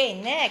 Okay,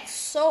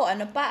 next. So,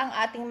 ano pa ang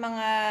ating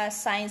mga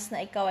signs na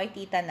ikaw ay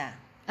tita na?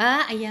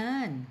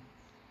 Ayan.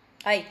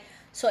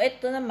 So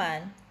ito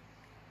naman,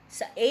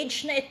 sa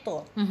age na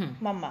ito,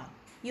 mama,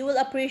 you will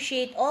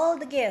appreciate all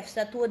the gifts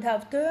that would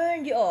have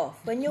turned you off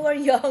when you were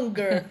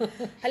younger.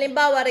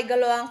 Halimbawa,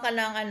 regaloan ka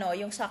ng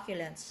yung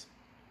succulents.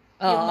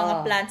 Yung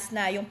mga plants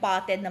na, yung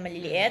potted na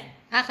maliliit.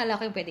 Akala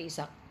ko yung pwede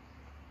isak.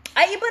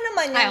 Ay, iba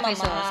naman yun, okay,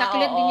 mama. So,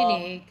 succulent din yun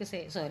eh.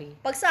 Kasi, sorry.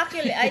 Pag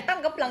succulent,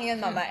 tanggap lang yun,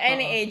 mama.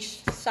 Any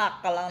age, suck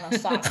ka lang ng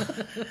suck.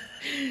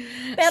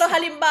 Pero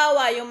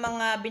halimbawa, yung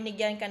mga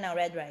binigyan ka ng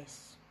red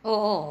rice.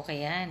 Oo,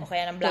 okay yan. O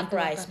kaya ng black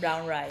rice,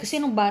 brown rice. Kasi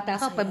nung bata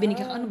ka, pag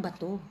binigyan ka, ano ba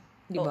to?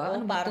 Di ba?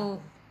 Ano ba to?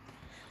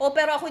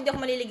 Pero ako hindi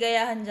ako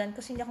maliligayahan dyan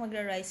kasi hindi ako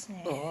nagra-rice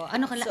na eh.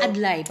 Ano ka lang,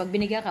 adlay. Pag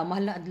binigyan ka,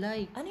 mahal na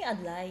adlay. Ano yung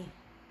adlay?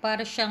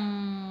 Para siyang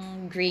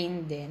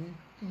grain din.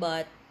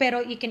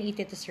 Pero you can eat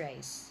it as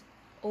rice.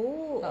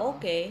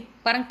 Okay.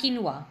 Parang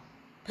quinoa.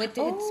 But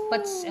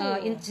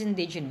it's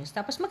indigenous.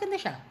 Tapos maganda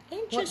siya.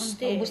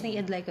 Interesting. Ubus na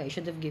yung adlay ko. I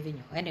should have given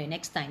you. Anyway,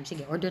 next time.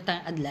 Sige, order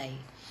tayong adlay.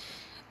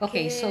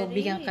 Okay, so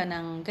bigyan ka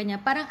ng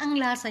ganyan. Parang ang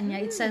lasa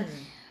niya, it's a...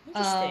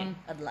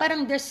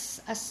 parang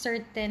there's a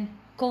certain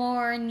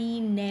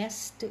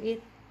corniness to it.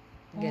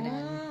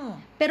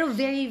 Ganun. Pero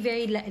very,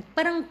 very...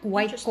 Parang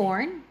white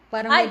corn.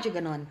 Parang medyo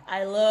ganon.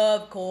 I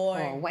love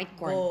corn. White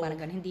corn. Parang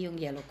ganon. Hindi yung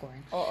yellow corn.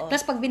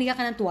 Plus, pag binigyan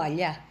ka ng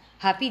tuwalya,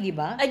 happy, di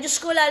ba? Ay, Diyos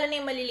ko, lalo na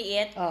yung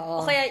maliliit.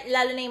 O kaya,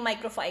 lalo na yung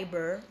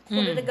microfiber.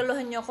 Kung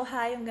regalohan nyo ako,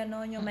 yung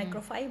ganon, yung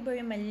microfiber,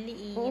 yung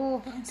maliliit.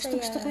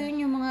 Gusto ko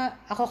yun yung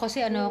mga... Ako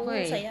kasi,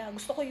 saya.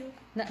 Gusto ko yun.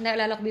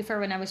 Naalala ko before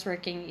when I was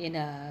working in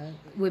a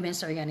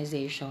women's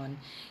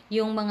organization,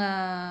 yung mga...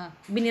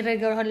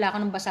 Biniregalohan lang ako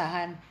ng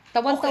basahan.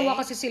 Tawan-tawa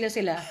kasi sila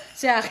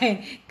sa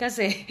akin.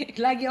 Kasi,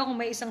 lagi akong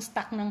may isang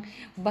stock ng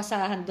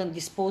basahan doon,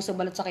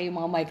 disposable at saka yung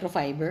mga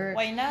microfiber.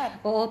 Why not?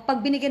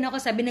 Pag binigyan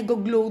ako, sabi,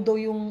 nag-glow daw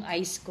yung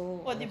eyes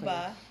ko.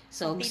 Diba?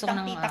 So, gusto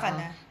ko tita ka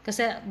na.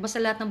 Kasi, basta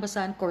lahat ng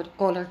basahan,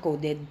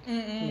 color-coded.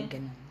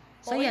 Ganun.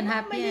 So, yan,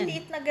 happy yan.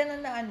 Maliliit na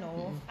gano'n na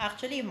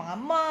Actually, yung mga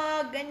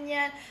mug,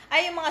 ganyan.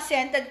 Ay, yung mga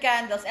scented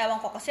candles,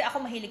 ewan ko. Kasi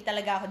ako mahilig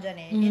talaga ako dyan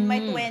eh. In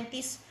my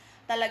 20s,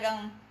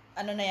 talagang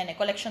na yan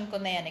collection ko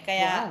na yan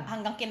Kaya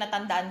hanggang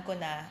kinatandaan ko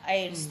na,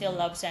 I still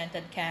love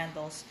scented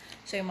candles.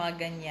 So, yung mga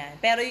ganyan.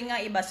 Pero yung nga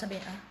iba,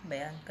 sabihin,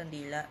 ba yan,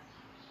 kandila.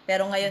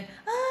 Pero ngayon,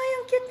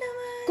 ang cute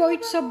naman.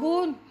 Kahit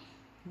sabon.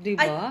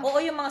 Diba?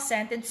 Yung mga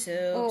scented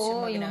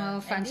soaps. Yung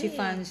mga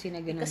fancy na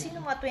gano'n. Kasi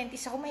nung mga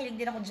 20s ako, mahilig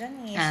din ako dyan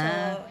eh. So,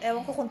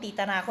 ewan ko kung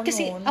tita na ako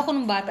kasi noon. Kasi ako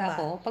nung bata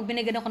ako, pag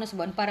binigyan ako ng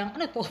sabon, parang,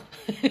 ano to?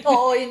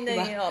 Yun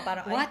na diba?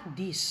 Parang, what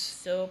this?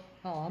 Soap.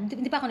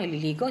 Hindi pa ako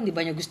naliligo. Hindi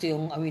ba niya gusto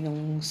yung awi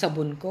ng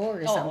sabon ko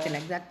or something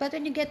like that. But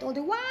when you get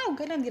older, wow,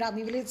 ganun, hindi na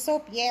ako bibili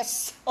soap.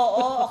 Yes.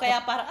 O kaya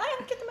parang,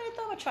 ang cute naman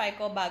ito. Ma-try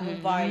ko,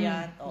 bagong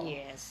variant.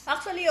 Yes.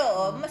 Actually,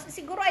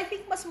 siguro I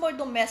think mas more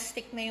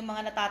domestic na yung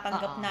mga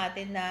natatanggap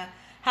natin na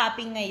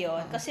happy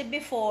ngayon. Kasi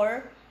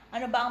before,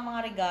 ano ba ang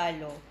mga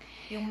regalo?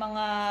 Yung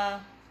mga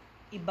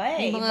iba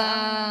yung mga,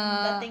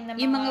 dating na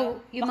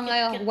yung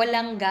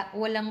mga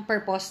walang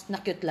purpose na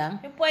cute lang.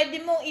 Yung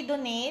pwede mong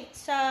i-donate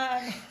sa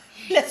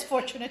less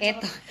fortunate.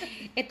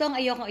 Ito ang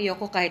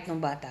ayoko kahit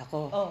nung bata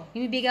ko.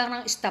 Yung bibigyan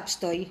ng Stuffed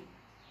toy.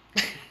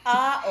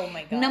 Oh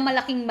my God. Na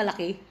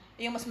malaki.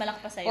 Yung mas malaki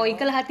pa sa'yo. Yung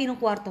kalahati ng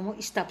kwarto mo,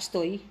 Stuffed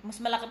toy. Mas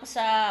malaki pa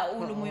sa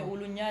ulo mo yung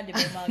ulo niya, di ba?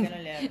 Yung mga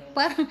ganun level.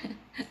 Parang,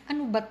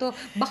 ano ba to?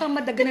 Baka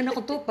madaganan ako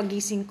to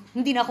pagising.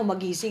 Hindi na ako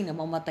magising,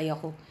 namamatay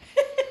ako.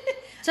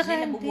 Tsaka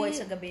hindi nabubuhay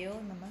sa gabi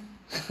yun naman.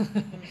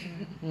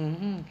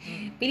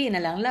 Pili na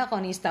lang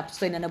kung ano yung Stuffed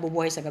toy na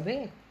nabubuhay sa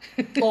gabi.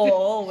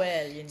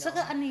 Well, you know.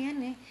 Saka ano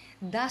yan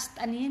dust,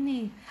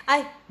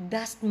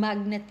 dust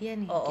magnet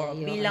yan Oo,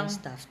 bilang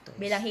Stuffed toys.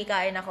 Bilang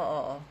hikain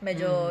ako,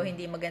 medyo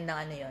hindi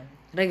magandang yun.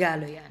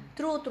 Regalo yan.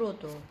 True.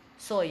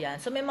 So,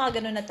 yan. So, may mga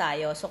ganun na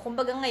tayo. So,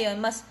 kumbaga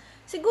ngayon,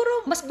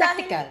 siguro, mas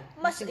practical.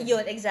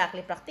 Yun,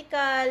 exactly,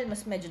 practical,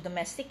 mas medyo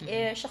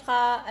domestic-ish,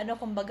 saka,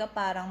 kumbaga,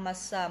 parang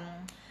mas,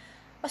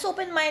 Mas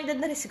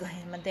open-minded na rin siguro.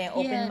 Man tayo,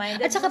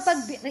 open-minded. At saka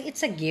pag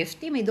it's a gift,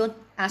 you may don't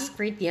ask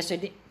for it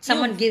yesterday.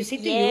 Someone gives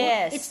it to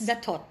you, it's the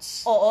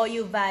thoughts. Oo,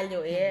 you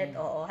value it.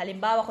 Oo.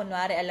 Halimbawa,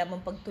 kunwari, alam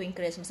mo pag tuwing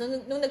Christmas.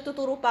 Nung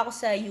nagtuturo pa ako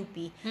sa UP,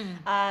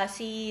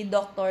 si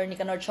Dr.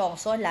 Nicanor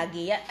Chongson,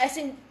 lagi,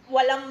 as in,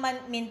 walang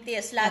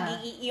mintis.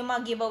 Lagi, yung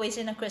mga giveaways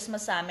ng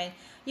Christmas sa amin,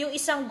 yung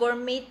isang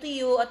gourmet to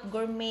you at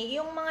gourmet,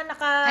 yung mga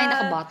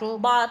naka-bottle.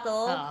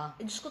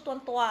 Diyos ko,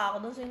 tuwan-tuwa ako.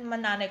 Doon sa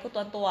mananay ko,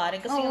 tuwan-tuwa rin.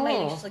 Kasi yung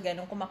mahilig siya sa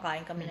ganun,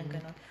 kumakain kami ng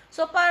ganun.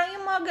 So, parang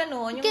yung mga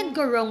ganun. You can't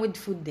go wrong with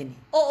food din.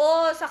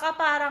 Oo, saka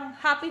parang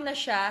happy na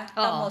siya.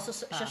 Tapos,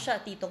 siya,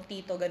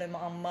 titong-tito, ganun,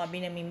 mga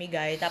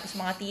binamimigay. Tapos,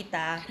 mga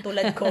tita,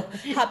 tulad ko,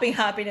 happy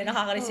na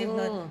nakaka-receive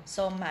nun.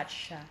 So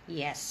much siya.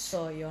 Yes.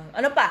 So, yun.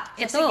 Ano pa?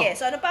 So, sige.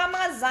 So, ano pa ang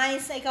mga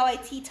signs na ikaw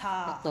ay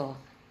tita? Ito.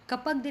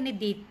 Kapag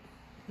dinedate,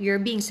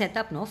 you're being set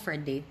up, no, for a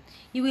date,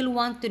 you will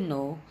want to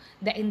know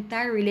the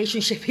entire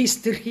relationship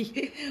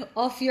history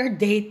of your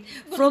date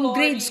from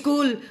grade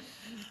school.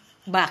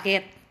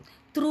 Bakit?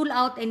 To rule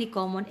out any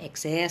common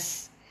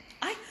exes.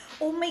 Ay,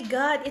 oh my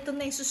God, ito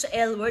na yung sa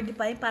L-word, di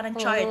ba? Yung parang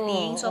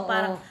charting. So,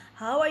 parang,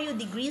 how are you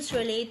degrees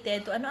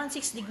related to, ano ang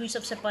 6 degrees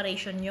of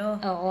separation nyo?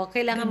 Oo,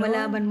 kailangan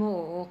malaman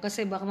mo,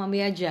 kasi baka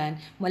mamaya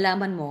dyan,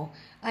 malaman mo,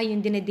 ay,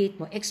 yung dinedate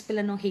mo, ex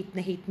pala nung hate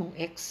mong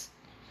ex.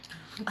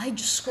 Ay,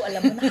 Diyos ko,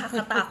 alam mo,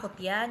 nakakatakot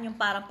yan. Yung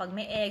parang pag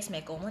may ex,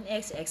 may common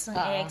ex ng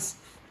ex.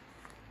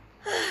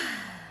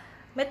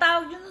 May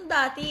tawag yun nung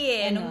dati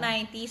nung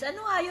 90s.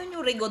 Ano nga yun,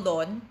 yung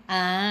rigodon?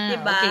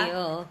 Diba? Okay,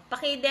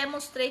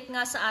 Paki-demonstrate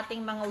nga sa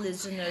ating mga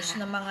listeners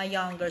na mga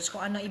youngers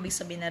kung ano ibig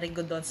sabihin na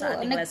rigodon sa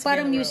ating lesbian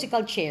parang world.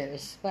 musical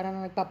chairs.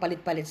 Parang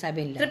nagpapalit-palit,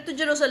 sabi nila. Trip to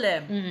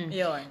Jerusalem.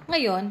 Yun.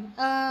 Ngayon,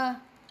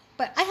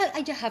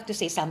 I just have to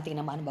say something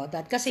naman about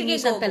that. Kasi Sige,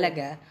 minsan go.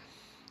 talaga,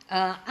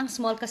 ang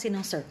small kasi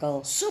ng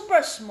circle. Super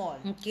small.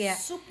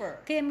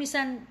 Kaya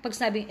minsan, pag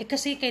sabi,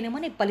 kasi kayo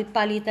naman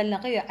palit-palitan lang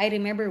kayo. I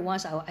remember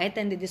once, I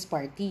attended this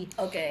party.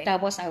 Okay.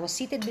 Tapos, I was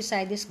seated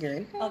beside this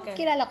girl. Okay.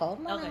 Kilala ko.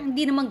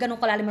 Hindi naman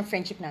ganun kalalim ang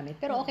friendship namin.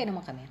 Pero okay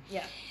naman kami.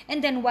 Yeah.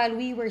 And then, while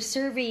we were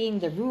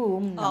surveying the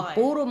room ng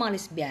puro mga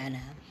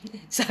lesbiana,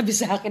 sabi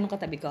sa akin ng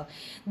katabi ko,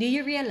 do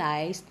you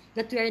realize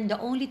that we are the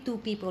only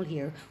 2 people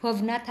here who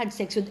have not had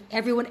sex with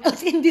everyone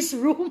else in this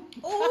room?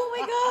 Oh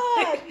my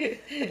God!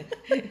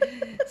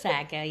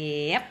 Saka,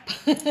 yep.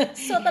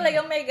 So,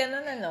 talagang may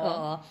ganun, ano?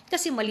 Oo.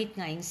 Kasi malit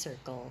nga yung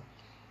circle.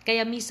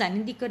 Kaya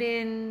minsan, hindi ko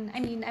rin,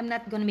 I'm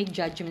not gonna make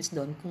judgments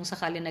doon kung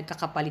sakali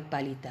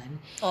nagkakapalit-palitan.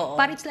 Oo.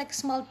 But it's like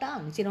small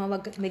town. Sino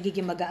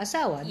magiging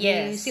mag-aasawa?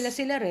 Yes.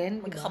 Sila rin.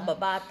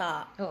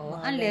 Magkakababata.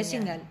 Oo. Unless,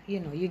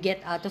 you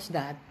get out of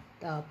that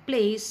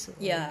place, or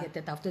get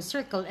it out of the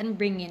circle, and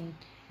bring in,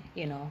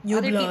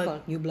 New other blood. people.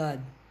 New blood.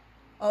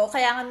 Oo,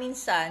 kaya nga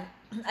minsan,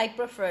 I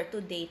prefer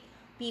to date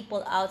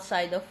people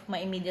outside of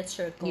my immediate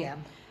circle. Yeah.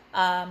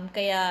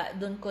 Kaya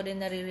doon ko rin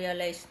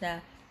nare-realize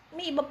na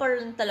may iba pa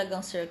rin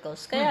talagang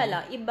circles. Kaya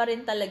lang, iba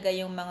rin talaga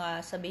yung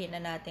mga sabihin na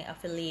nating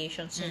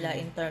affiliations nila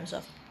in terms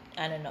of,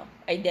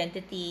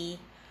 identity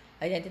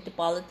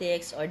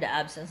politics, or the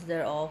absence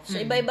thereof. So,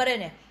 iba-iba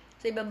rin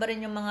So, iba-iba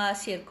rin yung mga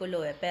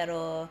sirkulo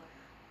Pero,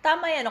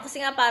 tama yan,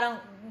 kasi nga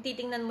parang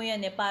titingnan mo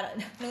yan parang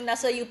nung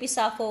nasa UP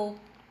Safo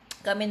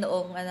kami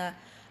noong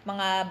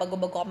mga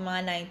bago-bago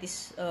mga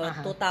 90s,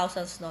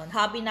 2000s noon.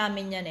 Hobby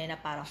namin yan na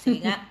parang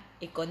sige nga,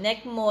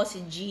 i-connect mo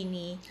si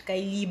Jeannie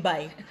kay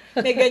Libay.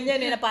 May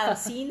ganyan na parang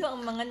sino ang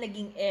mga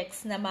naging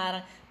ex na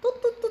parang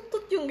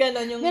tut yung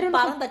gano'n, yung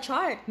parang the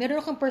chart.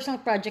 Meron akong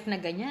personal project na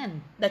ganyan.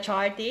 The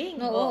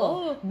charting?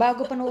 Oo.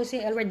 Bago pa noon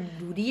si Elward,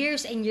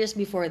 years and years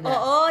before that.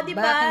 Oo, di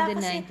ba? Back in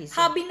the Kasi 90s.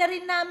 hobby na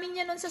rin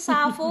namin yan nun sa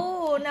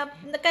Safo.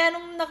 Kaya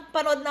nung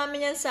napanood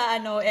namin yan sa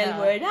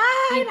Elward,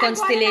 yung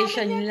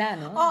constellation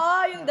nila, no?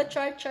 Oo, yung the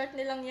chart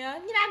nilang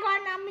yan.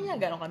 Ginagawa namin yan.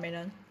 Ganon kami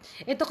nun.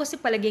 Ito kasi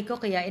palagay ko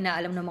kaya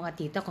inaalam ng mga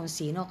tita kung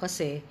sino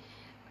kasi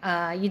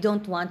you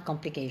don't want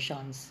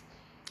complications.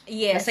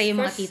 Yes. Kasi yung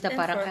mga tita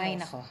parang, ay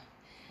nako,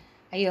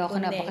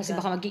 ayoko na pa kasi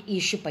baka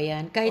mag-i-issue pa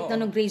yan. Kahit na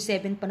nung grade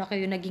 7 pa na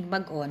kayo naging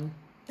mag-on,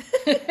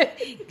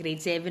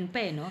 grade 7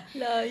 pa no?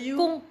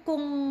 Layo.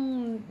 Kung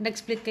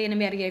nag-split kayo na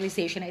may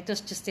realization na it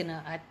was just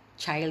a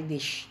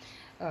childish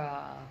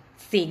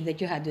thing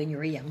that you had when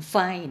you were young,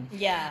 fine.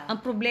 Yeah.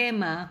 Ang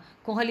problema,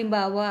 kung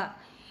halimbawa,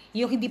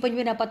 yung hindi pa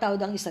nyo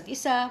napatawad ang isa't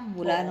isa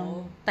mula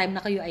nung time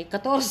na kayo ay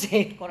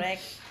 14.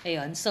 Correct.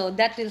 Ayun. So,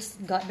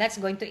 that's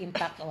going to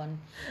impact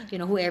on,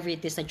 whoever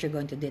it is that you're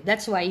going to date.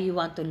 That's why you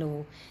want to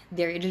know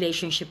their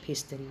relationship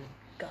history.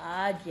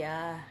 God,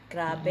 yeah.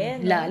 Grabe,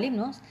 no? Lalim,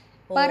 no?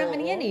 Parang ano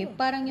yan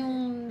parang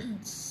yung,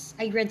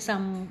 I read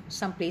some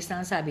place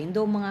na sabi, yung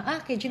daw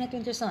mga, kay Gina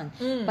Twinterson,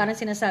 parang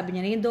sinasabi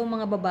niya na yung daw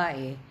mga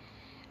babae,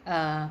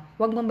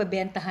 wag mong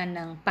babentahan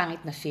ng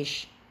pangit na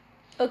fish.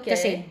 Okay.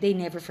 Kasi they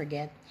never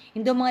forget.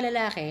 Yung daw mga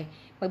lalaki,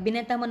 pag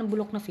binenta mo ng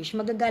bulok na fish,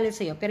 magagalit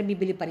sa'yo, pero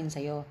bibili pa rin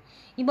sa'yo.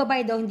 Yung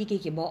babae daw hindi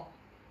kikibo.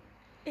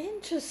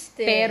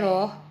 Interesting.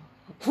 Pero,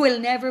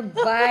 will never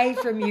buy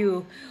from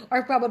you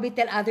or probably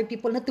tell other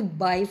people not to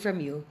buy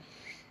from you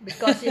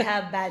Because you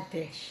have bad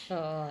fish.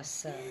 Oh,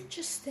 so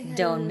Interesting.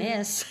 don't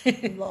miss.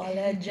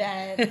 Lola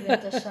Janet,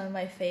 ito siya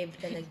my fave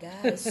talaga.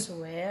 I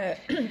swear.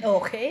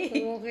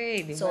 Okay. Okay,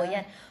 di ba? So,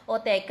 yan.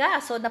 O,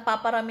 teka. So,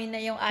 napaparami na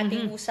yung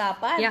ating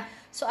usapan. Yeah.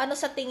 So, ano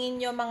sa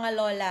tingin nyo, mga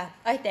lola?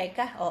 Ay,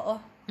 teka. Oo.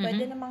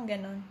 Pwede namang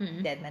ganun.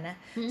 Dead na na.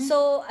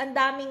 So, ang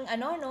daming,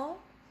 no?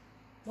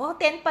 Wow,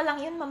 10 pa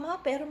lang yun, mama.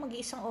 Pero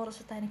mag-iisang oras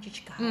na tayo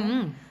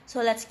nagchichikahan.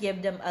 So, let's give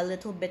them a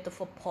little bit of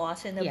a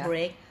pause and a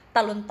break.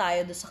 Talon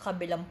tayo doon sa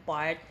kabilang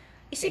part.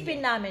 Isipin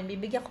namin,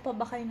 bibigyan ko pa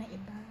ba kayo ng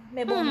iba?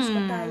 May bonus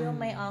pa tayo,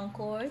 may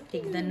encore.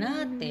 Tignan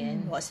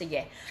natin. O,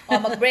 sige. O,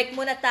 mag-break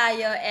muna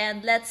tayo and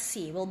let's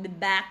see. We'll be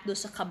back doon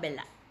sa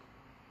kabila.